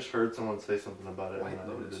 I just heard someone say something about it, White and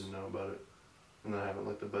Lotus. I didn't know about it. And I haven't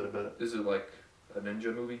looked a bit about it. Is it like a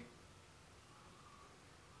ninja movie?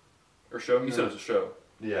 Or show? You said it was a show.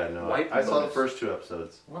 Yeah, no. White I saw the Lotus. first 2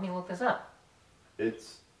 episodes. Let me look this up.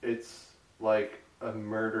 It's like a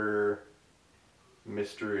murder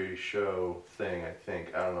mystery show thing, I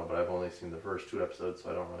think. I don't know, but I've only seen the first 2 episodes, so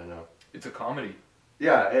I don't really know. It's a comedy.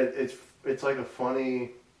 Yeah, it's like a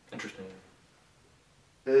funny... Interesting.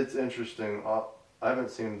 It's interesting. I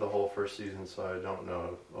haven't seen the whole first season, so I don't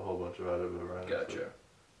know a whole bunch about it. But right Gotcha. So.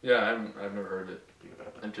 Yeah, I've never heard of it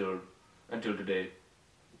until today.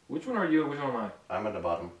 Which one are you? Which one am I? I'm at the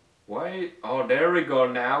bottom. Why? Oh, there we go.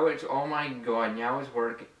 Now it's. Oh my god! Now it's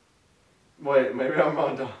working. Wait, maybe I'm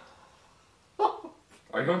on top.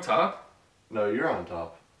 Are you on top? No, you're on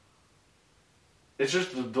top. It's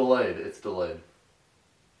just delayed. It's delayed.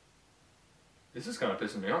 This is kind of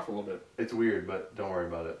pissing me off a little bit. It's weird, but don't worry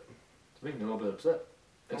about it. It's making me a little bit upset.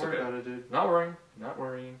 Don't It's worry okay. about it, dude. Not worrying. Not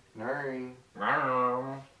worrying. Nari.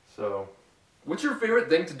 So. What's your favorite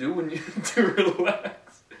thing to do when you to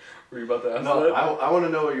relax? Were you about to ask No, that? I want to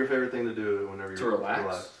know what your favorite thing to do whenever To you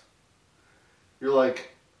relax? You're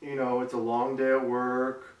like, it's a long day at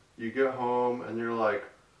work. You get home and you're like,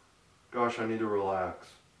 gosh, I need to relax.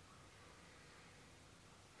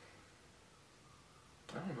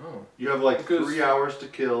 I don't know. You have like Because- 3 hours to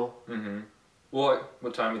kill. Mm-hmm. Well,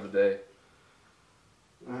 what time of the day?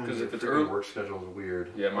 Because Your if it's freaking early- work schedule is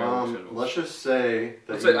weird. Yeah, my work schedule. Let's just say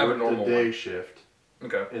that Let's you say I have a work normal the day one. shift,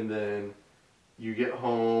 Okay. and then you get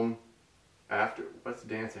home after. What's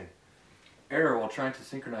dancing? Error while trying to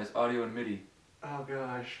synchronize audio and MIDI. Oh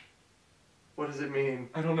gosh, what does it mean?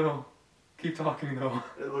 I don't know. Keep talking though.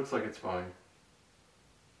 It looks like it's fine.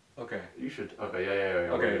 Okay. You should. Okay,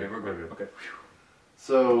 yeah. Okay, we're good. Okay.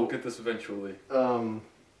 So We'll get this eventually.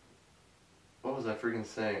 what was I freaking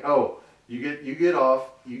saying? Oh, you get off.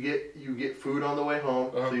 You get food on the way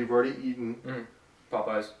home. So you've already eaten.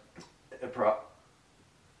 Popeyes.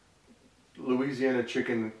 Louisiana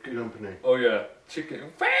Chicken Company. Oh yeah,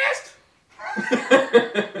 chicken fast.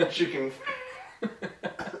 Chicken.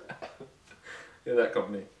 Yeah, that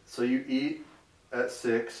company. So you eat at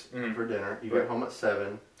 6 for dinner. You get home at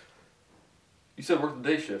 7. You said work the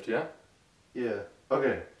day shift, yeah? Yeah.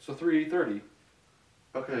 Okay. So 3:30.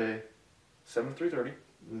 Okay. 7 to 3:30.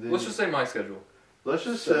 Let's just say my schedule. Let's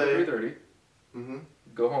just 7 say. to 3:30.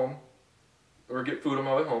 Go home, or get food on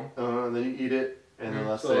my way home. And then you eat it, and then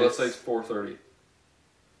let's say it's 4:30.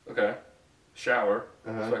 Okay. Shower,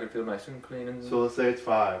 so I can feel nice and clean and. So let's say it's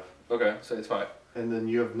 5. Okay, say it's 5. And then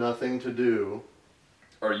you have nothing to do.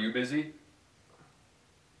 Are you busy?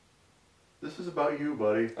 This is about you,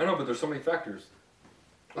 buddy. I know, but there's so many factors.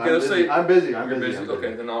 Okay, I'm let's busy. say I'm busy. you're busy.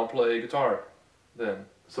 Okay, then I'll play guitar. Then.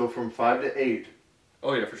 So from 5 to 8.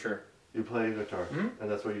 Oh yeah, for sure. You play guitar,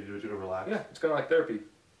 and that's what you do to relax. Yeah, it's kind of like therapy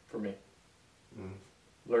for me.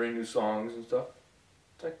 Learning new songs and stuff.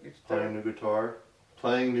 It's playing new guitar,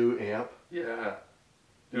 playing new amp. Yeah,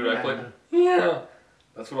 dude, I played. Yeah,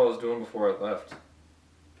 that's what I was doing before I left.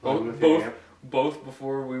 Both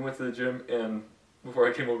before we went to the gym and before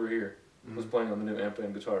I came over here. I was playing on the new amp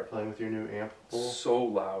and guitar. Playing with your new amp hole? So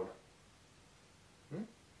loud.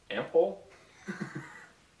 Amp hole?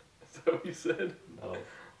 Is that what you said? No.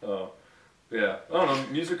 Oh. Yeah. I don't know.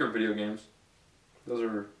 Music or video games. Those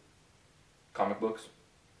are comic books.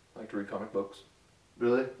 I like to read comic books.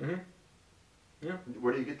 Really? Yeah.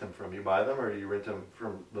 Where do you get them from? You buy them or do you rent them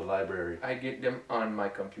from the library? I get them on my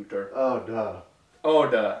computer. Oh, duh.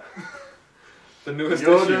 Oda. The newest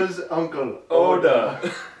Yoda's issue. uncle. Oda.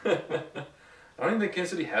 I don't even think Kansas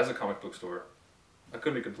City has a comic book store. I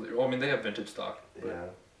could be completely. Well, I mean, they have vintage stock. Yeah.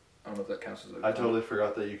 I don't know if that counts as a. I totally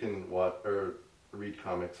forgot that you can watch or read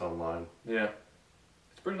comics online. Yeah.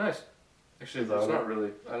 It's pretty nice. Actually, it's not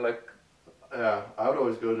really. I like. Yeah, I would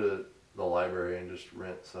always go to the library and just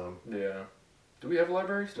rent some. Yeah. Do we have a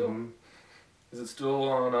library still? Is it still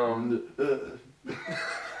on?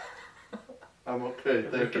 I'm okay,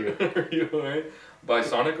 thank you. Are you alright? By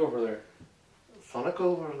Sonic over there. Sonic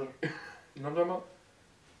over there? You know what I'm talking about?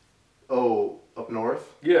 Oh, up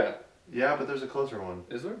north? Yeah. Yeah, but there's a closer one.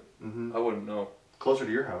 Is there? I wouldn't know. Closer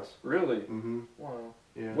to your house. Really? Wow.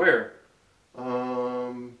 Yeah. Where?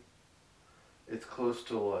 It's close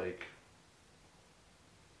to like,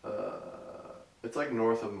 it's like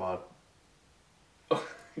north of Mod. Oh,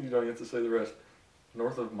 you don't have to say the rest.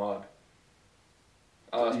 North of Mod.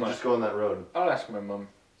 You just go on that road. I'll ask my mom.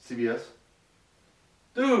 CBS?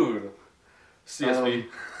 Dude! CSV.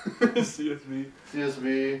 CSV.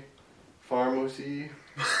 CSV. Pharmacy.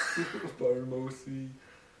 Pharmacy.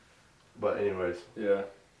 But anyways. Yeah.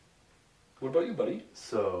 What about you, buddy?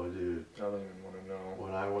 So, dude. I don't even want to know.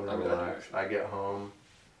 When I want to relax, I get home,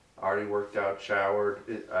 I already worked out, showered,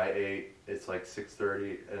 I ate, it's like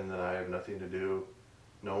 6:30, and then I have nothing to do.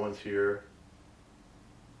 No one's here.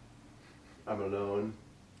 I'm alone.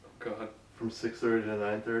 Oh, God. From 6:30 to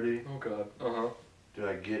 9:30. Oh, God. Do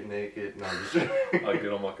I get naked? No, I'm just I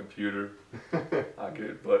get on my computer. I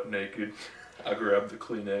get butt naked. I grab the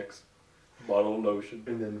Kleenex, bottle of lotion.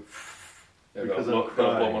 And then... Yeah, because gotta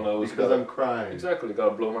blow my nose. Because I'm crying. Exactly,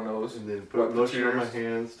 gotta blow my nose. And then put lotion on my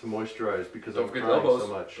hands to moisturize because I'm crying so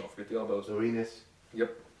much. Don't forget the elbows. The weenus.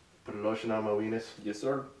 Yep. Put lotion on my weenus. Yes,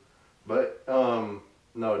 sir. But,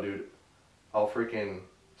 no, dude. I'll freaking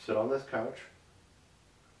sit on this couch,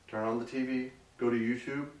 turn on the TV, go to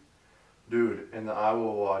YouTube, dude, and then I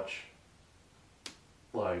will watch,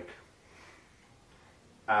 like,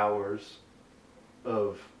 hours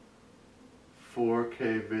of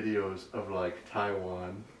 4K videos of, like,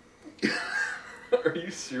 Taiwan. Are you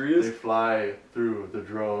serious? They fly through the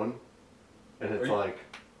drone, and it's like,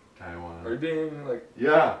 Taiwan. Are you being, like...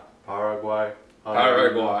 Yeah. Paraguay.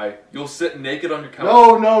 Paraguay. You'll sit naked on your couch?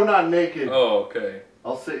 No, not naked. Oh, okay.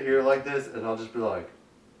 I'll sit here like this, and I'll just be like,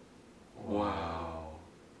 wow.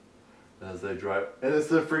 As they drive. And it's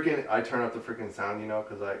the freaking, I turn up the freaking sound, you know,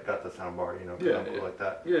 because I got the sound bar, you know, because I'm like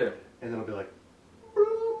that. Yeah. And then it'll be like,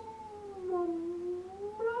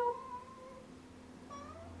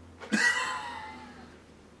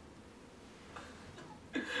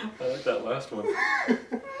 I like that last one.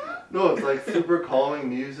 no, it's like super calming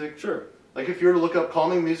music. Sure. Like if you were to look up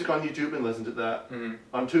calming music on YouTube and listen to that,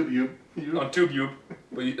 on TubeYube. On TubeYube.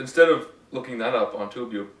 But instead of looking that up on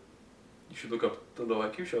TubeYube, you should look up the Low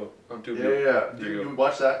IQ Show on TubeYube. Yeah. You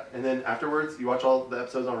watch that, and then afterwards, you watch all the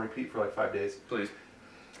episodes on repeat for like 5 days. Please.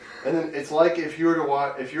 And then it's like if you were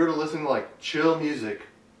to listen to like chill music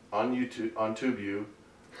on YouTube, on TubeYube,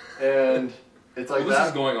 and It's like this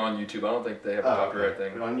is going on YouTube. I don't think they have a copyright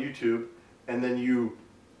thing. On YouTube, and then you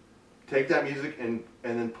take that music and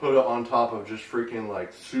then put it on top of just freaking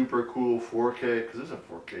like super cool 4K, because it's a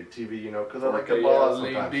 4K TV, you know, because I like to ball out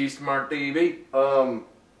sometimes. LED smart TV.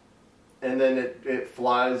 And then it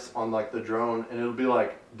flies on like the drone, and it'll be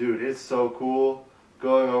like, dude, it's so cool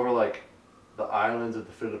going over like the islands of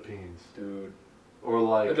the Philippines, dude. Or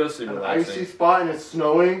like it does seem an relaxing. icy spot and it's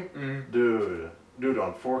snowing, dude,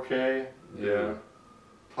 on 4K, dude, yeah.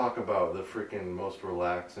 Talk about the freaking most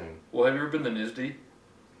relaxing. Well, have you ever been to NISD?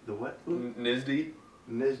 The what? NISD?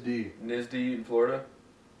 NISD in Florida?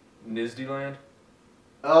 NISD land?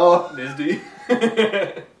 Oh.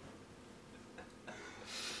 NISD?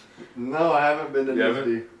 No, I haven't been to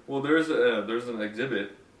NISD. Well, there's an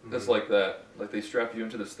exhibit that's like that. Like they strap you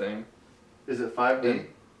into this thing. Is it 5D?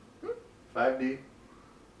 5D?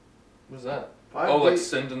 What's that? 5D? Oh, like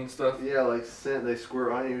scent and stuff? Yeah, like scent. They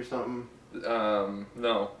squirt on you or something.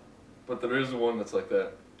 No. But there is one that's like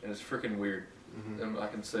that. And it's freaking weird. And I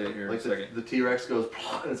can say it here like in a second. The T-Rex goes,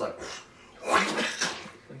 and it's like...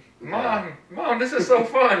 Mom, this is so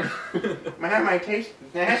fun! Mom, my taste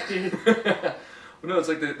is nasty. Well, no, it's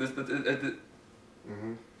like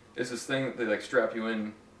it's this thing that they like strap you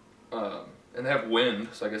in, and they have wind,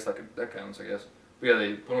 so I guess that counts, I guess. But yeah,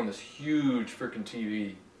 they put on this huge freaking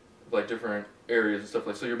TV, like different areas and stuff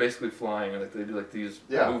like. So you're basically flying, and like they do like these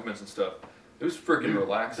movements and stuff. It was freaking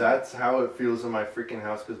relaxing. That's how it feels in my freaking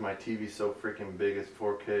house because my TV's so freaking big. It's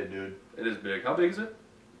 4K, dude. It is big. How big is it?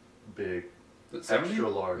 Big. Is it 70? Extra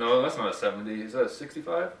large. No, that's not a 70. Is that a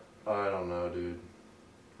 65? I don't know, dude.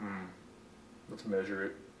 Let's measure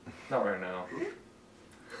it. Not right now.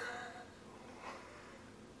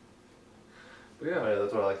 But yeah. Oh, yeah,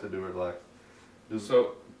 that's what I like to do, relax.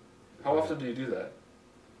 So, how often do you do that?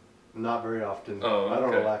 Not very often. Oh, okay. I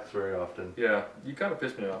don't relax very often. Yeah, you kind of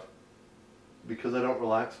piss me off. Because I don't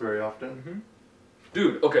relax very often?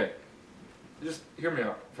 Dude, okay. Just hear me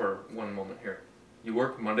out for one moment here. You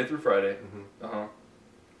work Monday through Friday.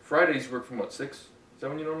 Fridays you work from what, 6? Is that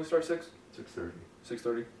when you normally start 6? 6:30.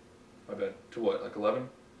 6:30? My bad. To what, like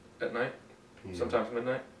 11 at night? PM. Sometimes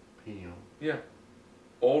midnight? PM. Yeah.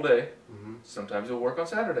 All day. Sometimes you'll work on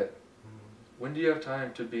Saturday. When do you have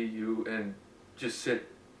time to be you and just sit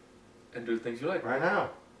and do things you like? Right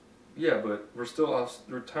now. Yeah, but we're still off.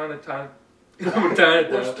 We're tiny.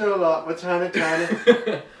 We're still up. We're tiny.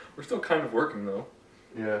 We're still kind of working though.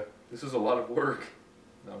 Yeah. This is a lot of work.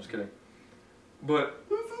 No, I'm just kidding. But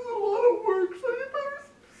this is a lot of work, so you better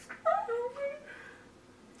subscribe.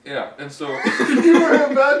 Yeah, and so you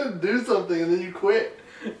were about to do something and then you quit.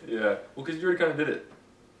 Yeah, well, because you already kind of did it,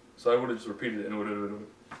 so I would have just repeated it and would have.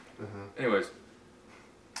 Anyways.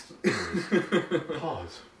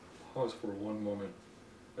 Pause for one moment.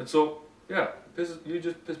 And so, yeah, you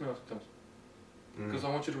just piss me off sometimes. Because I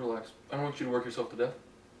want you to relax. I don't want you to work yourself to death.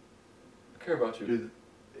 I care about you. Dude,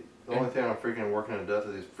 the only thing I'm freaking working to death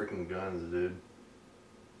are these freaking guns, dude.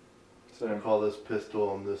 Same. Call this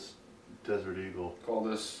pistol and this Desert Eagle. Call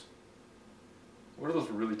this... What are those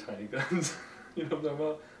really tiny guns? You know what I'm talking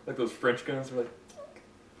about? Like those French guns. They're like...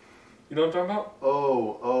 You know what I'm talking about?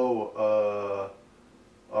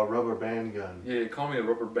 A rubber band gun. Yeah, call me a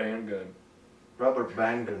rubber band gun. Rubber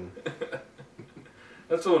band gun.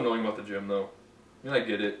 That's so annoying about the gym, though. I mean, I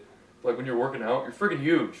get it. Like, when you're working out, you're freaking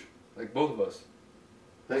huge. Like, both of us.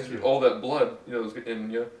 Thank you. All that blood, you know, was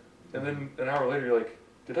in you. And then an hour later, you're like,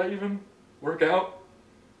 did I even work out?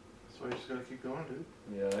 That's why you just gotta keep going, dude.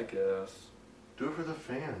 Yeah, I guess. Do it for the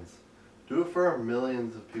fans. Do it for our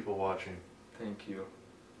millions of people watching. Thank you.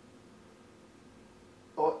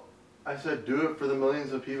 Oh, I said do it for the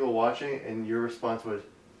millions of people watching, and your response was,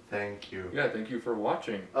 thank you. Yeah, thank you for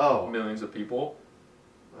watching. Oh. Millions of people.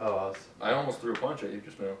 Oh, I almost threw a punch at you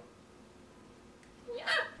just now.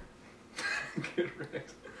 Get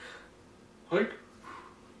wrecked. Hike.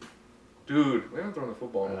 Dude, we haven't thrown the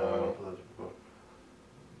football in a while.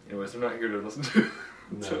 Anyways, I'm not here to listen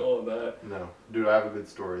to all of that. No. Dude, I have a good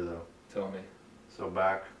story, though. Tell me. So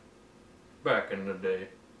back in the day.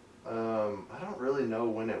 I don't really know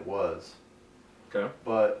when it was. Okay.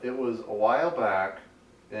 But it was a while back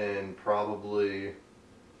in probably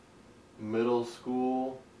middle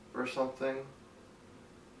school or something.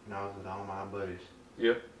 And I was with all my buddies.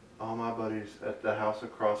 Yep. All my buddies at the house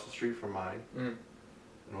across the street from mine. Mm.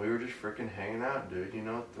 And we were just freaking hanging out, dude. You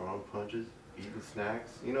know, throwing punches, eating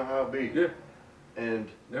snacks. You know how it be. Yeah. And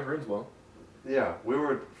never ends well. Yeah, we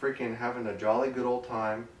were freaking having a jolly good old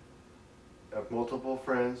time. Multiple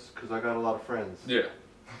friends, because I got a lot of friends. Yeah.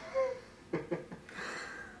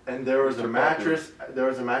 And there was a mattress. There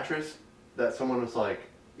was a mattress that someone was like,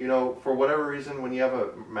 you know, for whatever reason, when you have a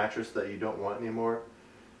mattress that you don't want anymore,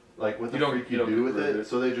 like what the freak you do with it?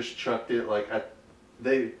 So they just chucked it like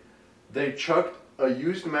they chucked a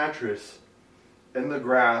used mattress in the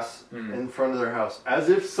grass in front of their house as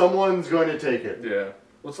if someone's going to take it. Yeah.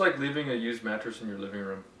 Well, it's like leaving a used mattress in your living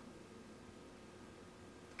room.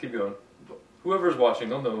 Keep going. Whoever's watching,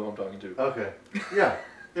 they'll know who I'm talking to. Okay. Yeah.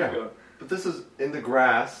 Yeah. But this is in the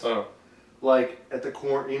grass. Oh. Like at the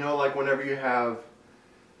corner, you know, like whenever you have,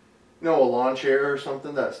 you know, a lawn chair or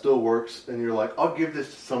something that still works, and you're like, I'll give this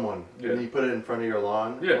to someone. Yeah. And you put it in front of your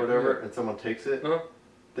lawn or whatever, and someone takes it. Uh-huh.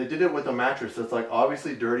 They did it with a mattress that's like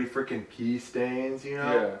obviously dirty freaking pee stains, you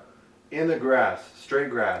know? Yeah. In the grass. Straight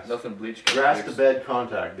grass. Nothing bleached. Grass to bed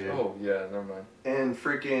contact, dude. Oh, yeah, never mind. And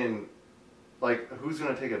freaking, like, who's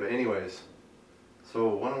going to take it? But anyways, so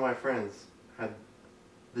one of my friends had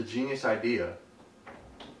the genius idea.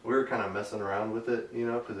 We were kind of messing around with it, you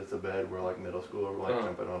know, because it's a bed. We're like middle school, we're like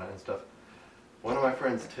jumping on it and stuff. One of my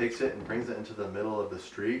friends takes it and brings it into the middle of the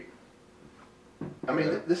street. I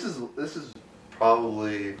mean, this is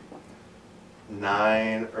probably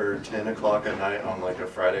 9 or 10 o'clock at night on like a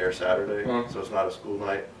Friday or Saturday, so it's not a school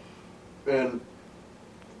night. And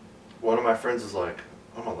one of my friends is like,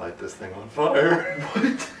 I'm gonna light this thing on fire.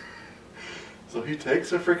 What? So he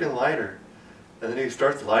takes a freaking lighter, and then he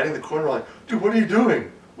starts lighting the corner like, dude, what are you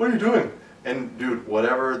doing? What are you doing? And dude,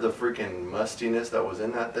 whatever the freaking mustiness that was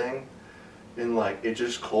in that thing, and like it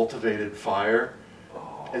just cultivated fire.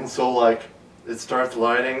 And so like it starts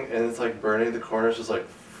lighting and it's like burning, the corners just like,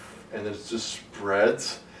 and it just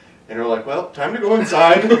spreads. And we're like, well, time to go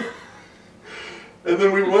inside. And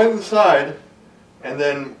then we went inside, and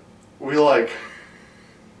then we like,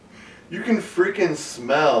 you can freaking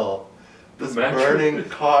smell this burning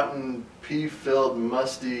cotton, pee-filled,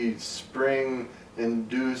 musty,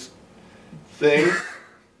 spring-induced thing.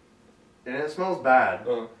 And it smells bad.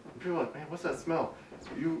 And people are like, man, what's that smell?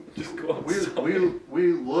 You just go outside.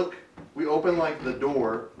 We open like the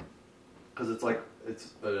door, because it's like,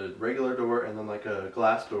 it's a regular door and then like a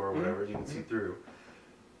glass door or whatever, you can see through.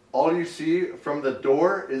 All you see from the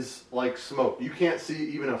door is like smoke. You can't see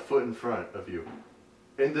even a foot in front of you.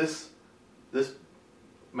 And this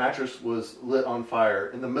mattress was lit on fire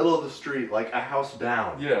in the middle of the street, like a house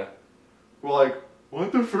down. Yeah. We're like,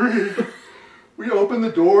 what the freak? We open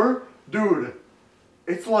the door, dude.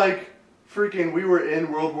 It's like freaking, we were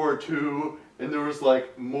in World War II, and there was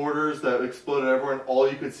like mortars that exploded everywhere, and all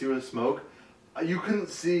you could see was smoke. You couldn't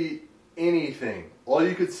see anything. All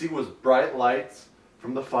you could see was bright lights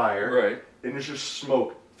from the fire. Right. And it's just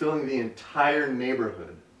smoke filling the entire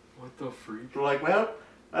neighborhood. What the freak? We're like, well,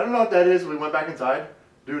 I don't know what that is. We went back inside,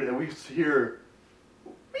 dude, and we hear.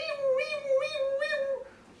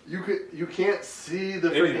 You can't see the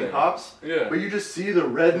freaking cops, but you just see the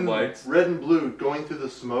red and blue going through the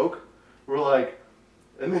smoke. We're like,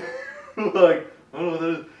 and then we're like, I don't know what that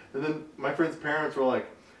is. And then my friend's parents were like,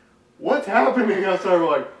 what's happening outside? We're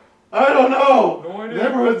like, I don't know. No idea. The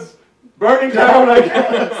neighborhood's burning down, I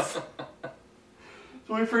guess.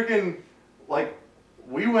 So we freaking, like,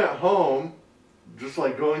 we went home, just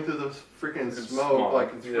like going through the freaking smoke,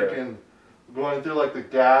 like it's freaking going through like the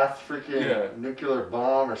gas freaking nuclear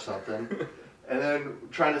bomb or something. And then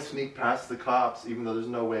trying to sneak past the cops, even though there's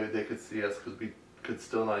no way they could see us, because we could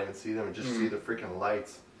still not even see them and just see the freaking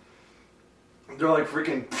lights. They're like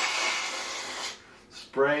freaking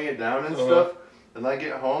spraying it down and stuff. And I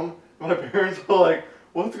get home, my parents are like,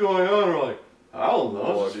 what's going on? We're like, I don't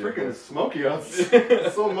know, it's freaking smoky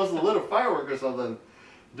outside. Someone must have lit a firework or something.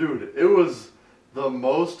 Dude, it was the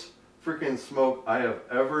most freaking smoke I have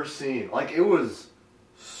ever seen. Like, it was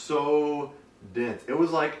so dense. It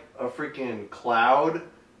was like a freaking cloud,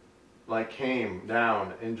 like, came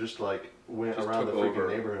down and just, like, went around the freaking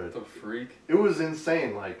neighborhood. The freak? It was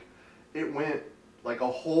insane. Like, it went, like, a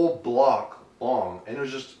whole block long, and it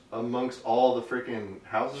was just amongst all the freaking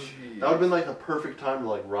houses. Jeez. That would have been, like, the perfect time to,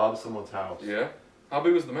 like, rob someone's house. Yeah? How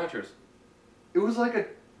big was the mattress? It was like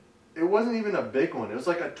it wasn't even a big one. It was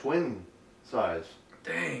like a twin size.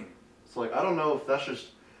 Dang. It's like, I don't know if that's just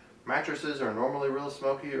mattresses are normally real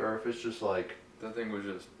smoky, or if it's just like that thing was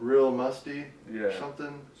just real musty or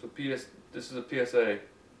something. So this is a PSA.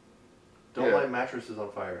 Don't light mattresses on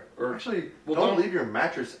fire. Or actually, don't leave your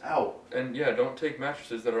mattress out. And don't take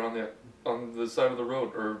mattresses that are on the side of the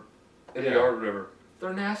road or in the yard or whatever.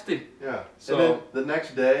 They're nasty. Yeah. So and then the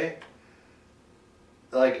next day,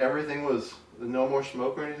 like everything was no more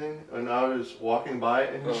smoke or anything, and I was walking by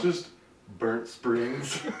and it's just burnt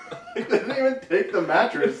springs. They didn't even take the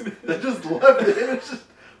mattress. They just left it. It's just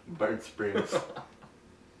burnt springs.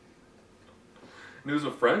 And it was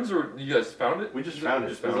with friends, or you guys found it? We just found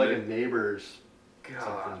it. It was like a neighbor's God.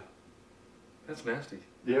 something. That's nasty.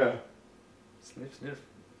 Yeah. Sniff, sniff.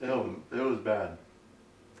 It was bad.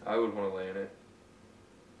 I would want to lay in it.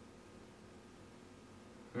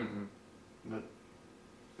 Mm-mm. But,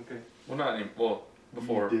 okay. Well, not any. Well,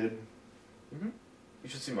 before. You did. Mm-hmm. You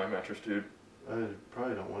should see my mattress, dude. I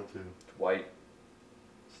probably don't want to. It's white.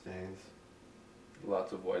 Stains.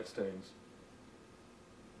 Lots of white stains.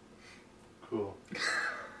 Cool.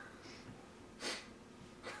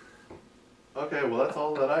 Okay, well that's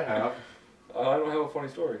all that I have. I don't have a funny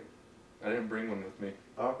story. I didn't bring one with me.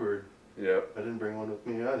 Awkward. Yep. I didn't bring one with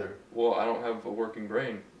me either. Well, I don't have a working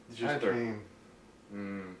brain. It just either. came.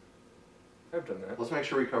 I've done that. Let's make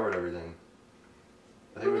sure we covered everything.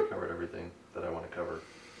 I think we covered everything that I want to cover.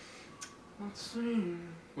 Let's see.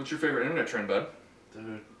 What's your favorite internet trend, bud?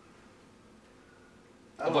 Dude.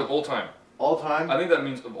 Of like all time. All time? I think that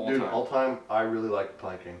means of all Dude, time. all time, I really like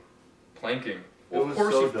planking. Planking. It Well, of was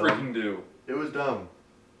course so you dumb. freaking do. It was dumb.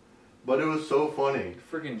 But it was so funny. You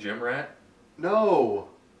freaking gym rat. No!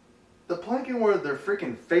 The planking where their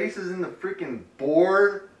freaking faces in the freaking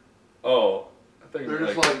board. Oh. I think They're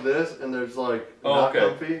just like this, and there's like Oh, not okay.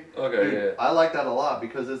 comfy. Okay, Dude, yeah. I like that a lot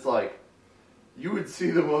because it's like you would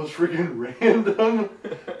see the most freaking random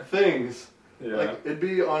things. Yeah. Like it'd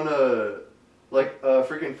be on a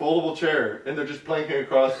freaking foldable chair, and they're just planking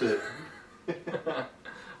across it.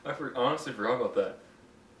 I honestly forgot about that.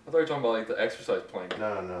 I thought you were talking about like the exercise plank.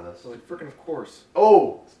 No, I that's. was like, freaking of course.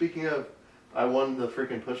 Oh, speaking of, I won the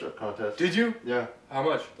freaking push-up contest. Did you? Yeah. How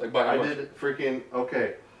much? Like by how I much? did freaking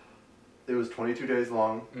okay. It was 22 days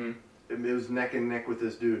long. Mm. It was neck and neck with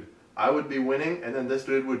this dude. I would be winning, and then this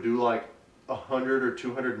dude would do like 100 or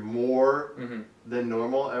 200 more than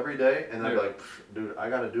normal every day, and I'd be like, dude, I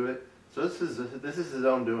gotta do it. So this is his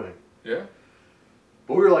own doing. Yeah.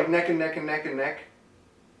 But we were like neck and neck and neck and neck,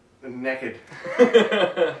 and naked.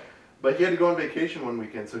 But he had to go on vacation one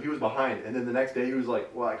weekend, so he was behind. And then the next day he was like,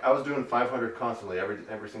 well, like, I was doing 500 constantly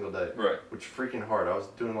every single day. Right. Which freaking hard. I was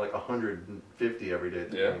doing like 150 every day at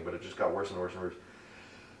the beginning, but it just got worse and worse and worse.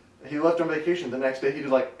 He left on vacation. The next day he did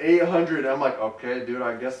like 800. I'm like, okay, dude,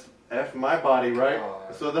 I guess F my body, right?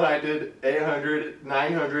 God. So then I did 800,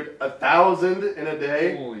 900, 1,000 in a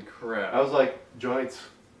day. Holy crap. I was like, joints.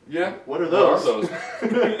 Yeah. What are those?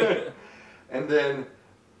 What are those? And then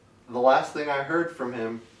the last thing I heard from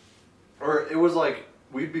him, or it was like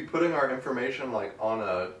we'd be putting our information like on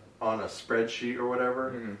a spreadsheet or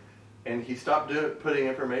whatever, and he stopped putting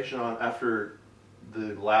information on after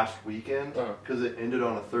the last weekend because it ended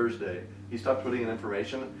on a Thursday. He stopped putting in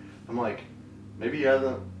information. I'm like, maybe he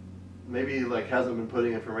hasn't been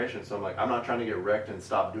putting information. So I'm like, I'm not trying to get wrecked and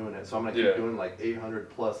stop doing it. So I'm gonna keep doing like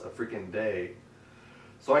 800 plus a freaking day.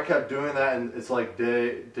 So I kept doing that, and it's like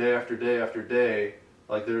day after day after day.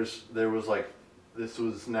 Like there was like, this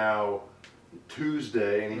was now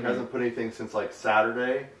Tuesday, and he hasn't put anything since like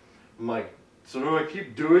Saturday. I'm like, so do I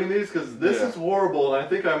keep doing these? Because this is horrible, and I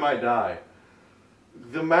think I might die.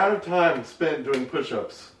 The amount of time spent doing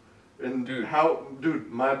push-ups, and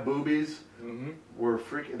my boobies were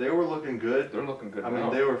freaking. They were looking good. They're looking good. I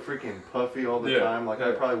mean, they were freaking puffy all the time. Like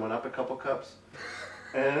I probably went up a couple cups,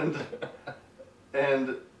 and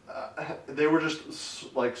they were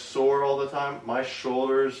just like sore all the time. My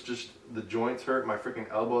shoulders, just the joints hurt. My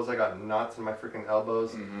freaking elbows, I got knots in my freaking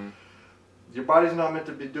elbows. Your body's not meant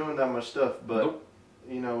to be doing that much stuff, but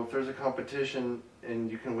you know, if there's a competition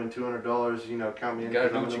and you can win $200, you know, count me in. You gotta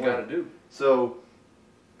do what you gotta do. So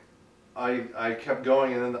I kept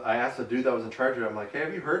going, and then I asked the dude that was in charge of it. I'm like, hey,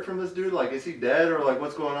 have you heard from this dude? Like, is he dead or like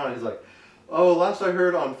what's going on? He's like, oh, last I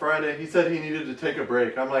heard on Friday, he said he needed to take a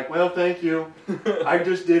break. I'm like, well, thank you. I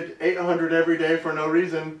just did 800 every day for no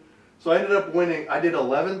reason. So I ended up winning. I did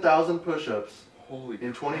 11,000 push-ups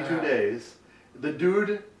in 22 days. The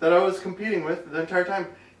dude that I was competing with the entire time,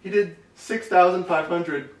 he did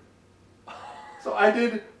 6,500. So I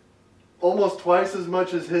did almost twice as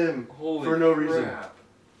much as him for no reason.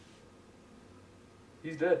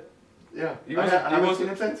 He's dead. Yeah. I haven't seen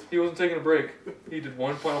him since. He wasn't taking a break. He did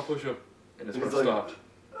one final push-up. And his heart stopped.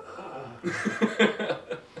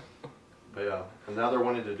 But yeah, and now they're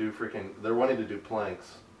wanting to do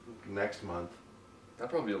planks next month. That'd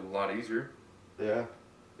probably be a lot easier. Yeah.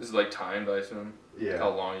 This is like timed, I assume. Yeah. How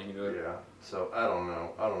long you can do it. Yeah. So I don't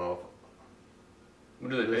know. What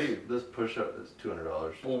do they pay you? This push-up is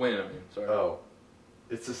 $200. Well, win, I mean, sorry. Oh,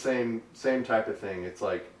 it's the same type of thing. It's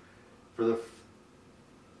like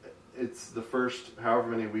it's the first however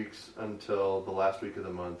many weeks until the last week of the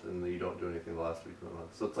month, and then you don't do anything the last week of the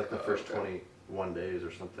month. So it's like the first 21 days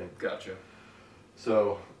or something. Gotcha.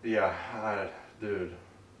 So yeah, dude,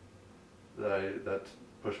 that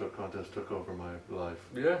push-up contest took over my life.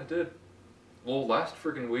 Yeah, it did. Well, last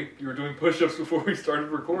freaking week you were doing push-ups before we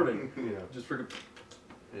started recording. Yeah. Just freaking.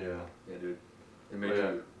 Yeah. Yeah, dude. It made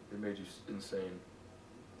you. It made you insane.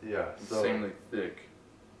 Yeah. Insanely thick.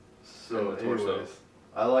 So, And the torso. anyways,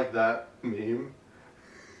 I like that meme.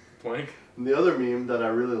 Plank. And the other meme that I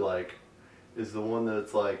really like is the one that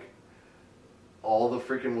it's like, all the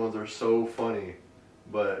freaking ones are so funny,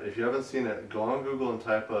 but if you haven't seen it, go on Google and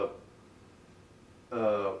type up.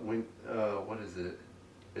 What is it?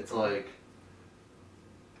 It's like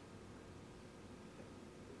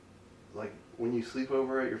when you sleep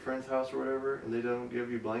over at your friend's house or whatever, and they don't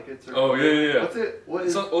give you blankets or. Oh yeah. What's it? What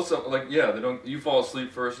is? Also, like they don't. You fall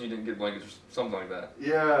asleep first, and you didn't get blankets or something like that.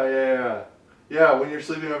 Yeah. When you're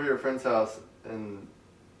sleeping over at your friend's house and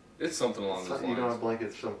it's something along those lines. You don't have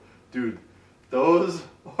blankets. Dude, those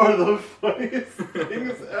are the funniest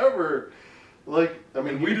things ever. Like, I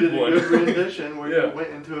mean, we did a good rendition where you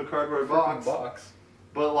went into a cardboard box.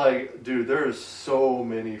 But like, dude, there's so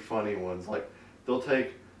many funny ones. Like, they'll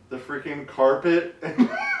take the freaking carpet and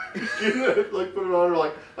like put it on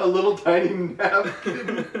like a little tiny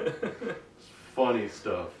napkin. Funny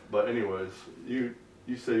stuff. But anyways, you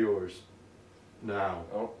say yours now.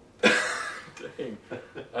 Oh, dang!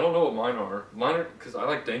 I don't know what mine are. Mine are because I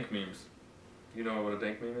like dank memes. You know what a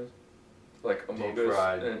dank meme is? Like a deep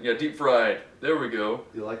fried. Yeah, deep fried. There we go.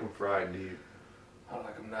 You like them fried deep? I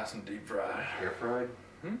like them nice and deep fried. Air fried?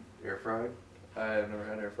 Air fried? I have never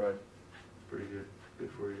had air fried. Pretty good.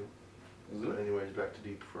 Good for you. Is but it? anyways, back to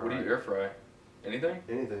deep fried. What do you air fry? Anything?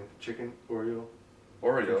 Anything. Chicken, Oreo.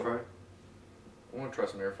 Oreo? Air fry. I want to try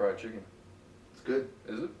some air fried chicken. It's good.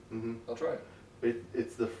 Is it? Mm-hmm. I'll try it.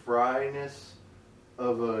 It's the fryness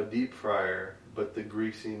of a deep fryer, but the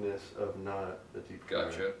greasiness of not a deep fryer.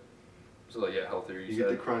 Gotcha. So like, yeah, healthier. You get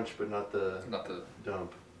the crunch, but not the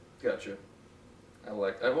dump. Gotcha. I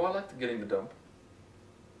like getting the dump.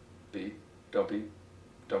 Dumpy,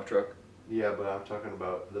 dump truck. Yeah, but I'm talking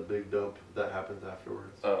about the big dump that happens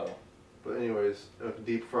afterwards. Oh. But anyways,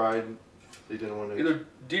 deep fried. They didn't want to either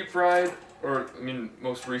deep fried or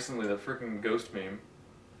most recently the freaking Ghost meme.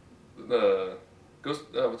 The Ghost.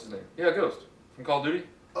 What's his name? Yeah, Ghost from Call of Duty.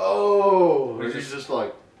 Oh, he's just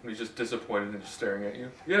like. He's just disappointed and just staring at you.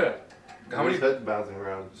 Yeah. How many head bouncing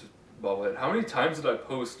around? Just bobblehead. How many times did I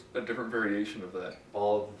post a different variation of that?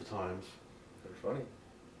 All of the times. They're funny.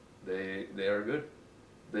 They are good.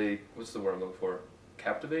 What's the word I'm looking for?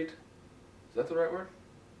 Captivate? Is that the right word?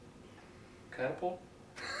 Catapult?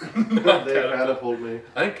 They catapult me.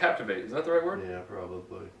 I think captivate. Is that the right word? Yeah,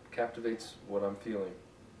 probably. Captivates what I'm feeling.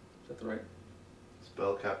 Is that the right?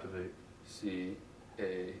 Spell captivate.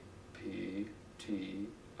 CAPTIVATE.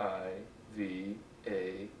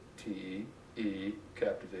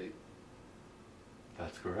 Captivate.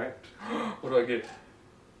 That's correct. What do I get?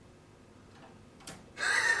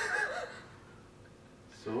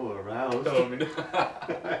 So aroused. Tell me.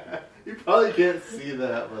 You probably can't see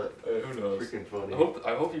that, but who knows? Freaking funny.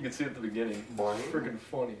 I hope you can see it at the beginning. Boing. Freaking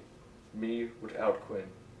funny. Me without Quinn.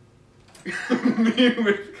 Me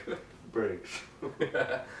with Quinn. Breaks.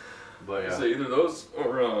 Yeah. But yeah. So either those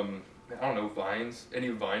or I don't know, Vines. Any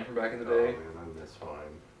Vine from back in the day? Oh man, I miss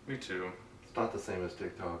Vine. Me too. It's not the same as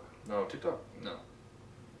TikTok. No, TikTok. No.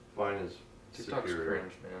 Vine is TikTok's superior.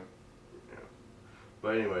 cringe, man. Yeah.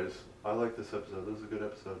 But anyways, I like this episode. This is a good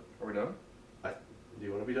episode. Are we done? Do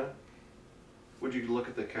you want to be done? Would you look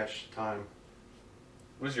at the catch time?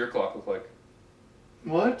 What does your clock look like?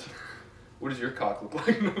 What? What does your cock look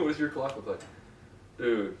like? What does your clock look like?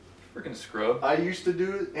 Dude, freaking scrub. I used to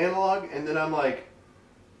do analog, and then I'm like,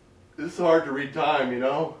 this is hard to read time, you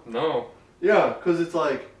know? No. Yeah, because it's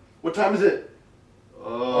like, what time is it?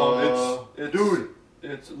 It's dude.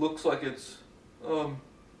 It looks like it's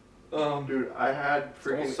Dude, I had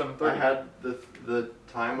freaking. It's almost 7:30. I had the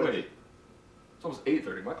time with. Wait. It's almost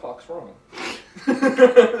 8:30. My clock's wrong.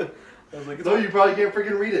 I was like, no, you probably can't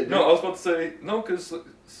freaking read it. Dude. No, I was about to say no, because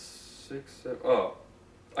 6, 7. Oh,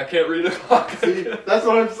 I can't read a clock. See, that's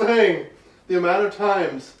what I'm saying. The amount of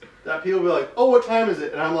times that people be like, "Oh, what time is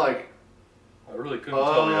it?" And I'm like, I really couldn't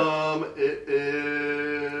tell you. It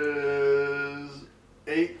is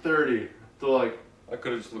 8:30. So like, I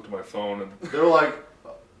could have just looked at my phone and. They're like,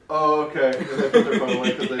 "Oh, okay." And they put their phone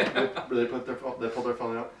away because they pulled their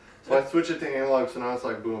phone out. So I switched it to analog, so now it's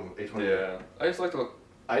like, boom, 8:20. Yeah, I just like to look.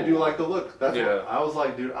 I do like the look. That's Yeah. what, I was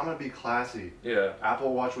like, dude, I'm gonna be classy. Yeah.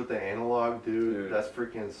 Apple Watch with the analog, dude. That's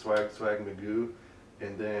freaking swag magoo.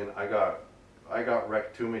 And then I got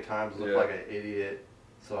wrecked too many times, looked like an idiot,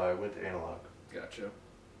 so I went to analog. Gotcha.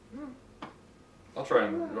 I'll try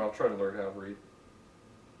to learn how to read.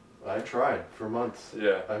 I tried for months.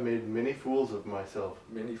 Yeah. I made many fools of myself.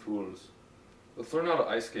 Many fools. Let's learn how to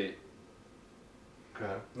ice skate.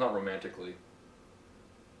 Okay. Not romantically.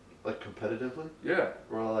 Like competitively? Yeah.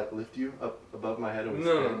 Where I'll like lift you up above my head and we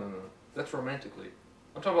No. spin? That's romantically.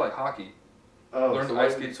 I'm talking about like hockey. Oh, Learn so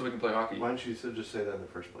ice skate so we can play hockey. why don't you just say that in the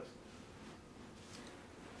first place?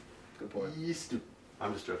 Good point.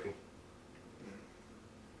 I'm just joking.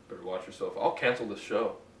 Better watch yourself. I'll cancel this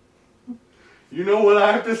show. You know what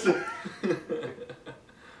I have to say?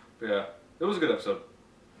 Yeah. It was a good episode.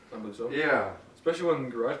 I believe so. Yeah. Especially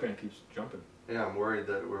when GarageBand keeps jumping. Yeah, I'm worried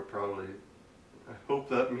that we're probably... I hope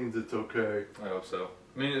that means it's okay. I hope so.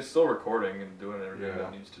 I mean, it's still recording and doing everything that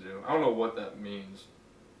it needs to do. I don't know what that means.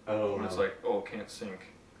 I don't know. When it's like, oh, can't sync.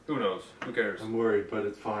 Who knows? Who cares? I'm worried, but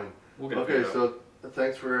it's fine. We'll get Okay, so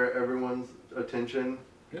thanks for everyone's attention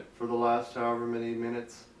for the last however many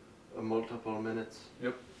minutes, multiple minutes.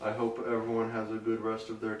 Yep. I hope everyone has a good rest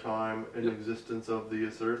of their time in existence of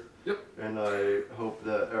this earth. Yep. And I hope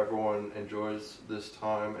that everyone enjoys this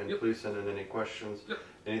time, and please send in any questions,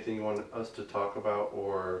 anything you want us to talk about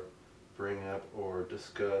or bring up or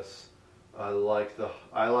discuss. I like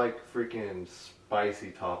freaking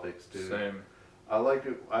spicy topics, dude. Same. I like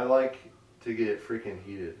to get freaking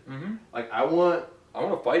heated. Mm-hmm. Like I want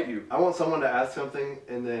to fight you. I want someone to ask something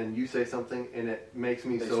and then you say something and it makes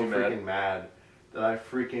me so freaking mad that I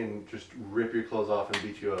freaking just rip your clothes off and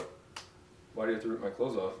beat you up. Why do you have to rip my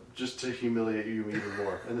clothes off? Just to humiliate you even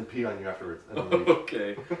more and then pee on you afterwards. And then leave.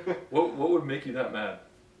 Okay. What would make you that mad?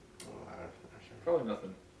 Probably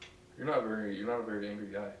nothing. You're not a very angry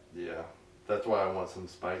guy. Yeah. That's why I want some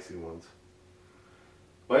spicy ones.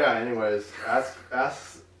 But yeah, anyways,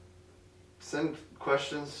 send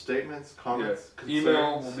questions, statements, comments, concerns.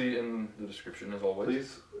 Email will be in the description as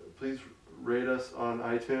always. Please rate us on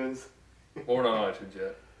iTunes. Or not on iTunes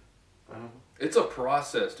yet. It's a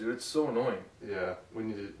process, dude. It's so annoying. Yeah, we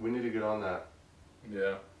need to get on that.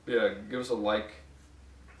 Yeah. Yeah, give us a like.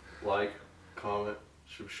 Like, comment,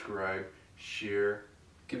 subscribe, share.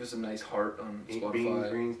 Give us a nice heart on Spotify. Beans,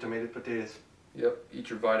 greens, tomatoes, potatoes. Yep. Eat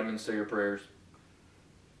your vitamins, say your prayers.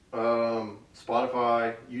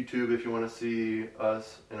 Spotify, YouTube if you want to see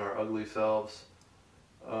us in our ugly selves.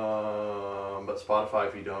 But Spotify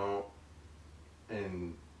if you don't.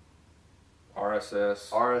 And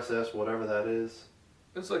RSS, whatever that is.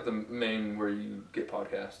 It's like the main where you get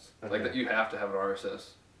podcasts. Okay. Like that you have to have an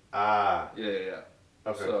RSS. Ah. Yeah.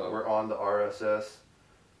 Okay, so we're on the RSS.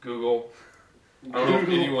 Google. I don't know if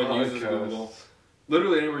anyone uses Google.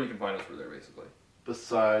 Literally anywhere you can find us, we're there basically.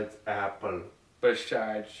 Besides Apple.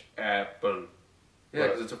 Yeah,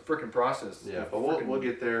 because it's a freaking process. Yeah, but we'll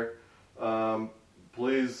get there.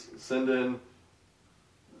 Please send in.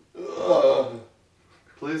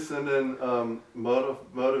 Please send in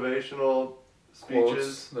motivational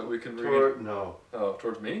speeches that we can read.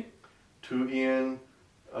 Towards me. To Ian,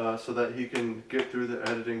 so that he can get through the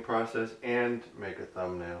editing process and make a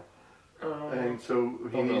thumbnail. And so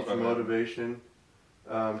he needs motivation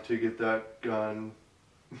to get that gun.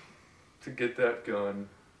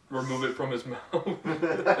 Remove it from his mouth.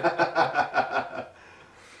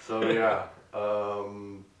 So yeah,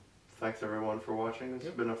 thanks everyone for watching. It's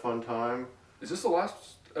been a fun time. Is this the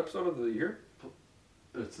last episode of the year?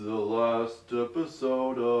 It's the last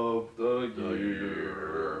episode of the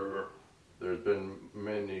year. There's been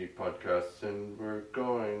many podcasts and we're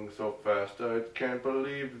going so fast I can't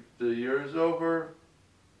believe the year's over.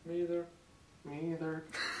 Me either.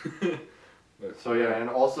 So yeah, and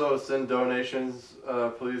also send donations,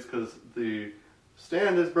 please, because the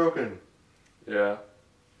stand is broken. Yeah.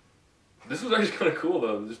 This was actually kind of cool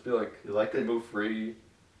though. Just be like, you like it? Move free,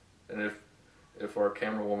 and if our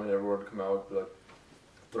camera woman ever were to come out, be like,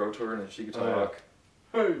 throw to her and then she could talk.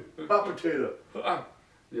 Hey, hot potato.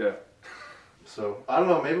 Yeah. So I don't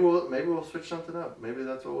know. Maybe we'll switch something up. Maybe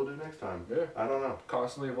that's what we'll do next time. Yeah. I don't know.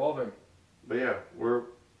 Constantly evolving. But yeah, we're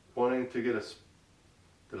wanting to get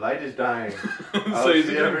the light is dying. So I'll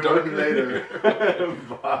see everyone later.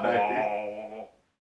 Bye.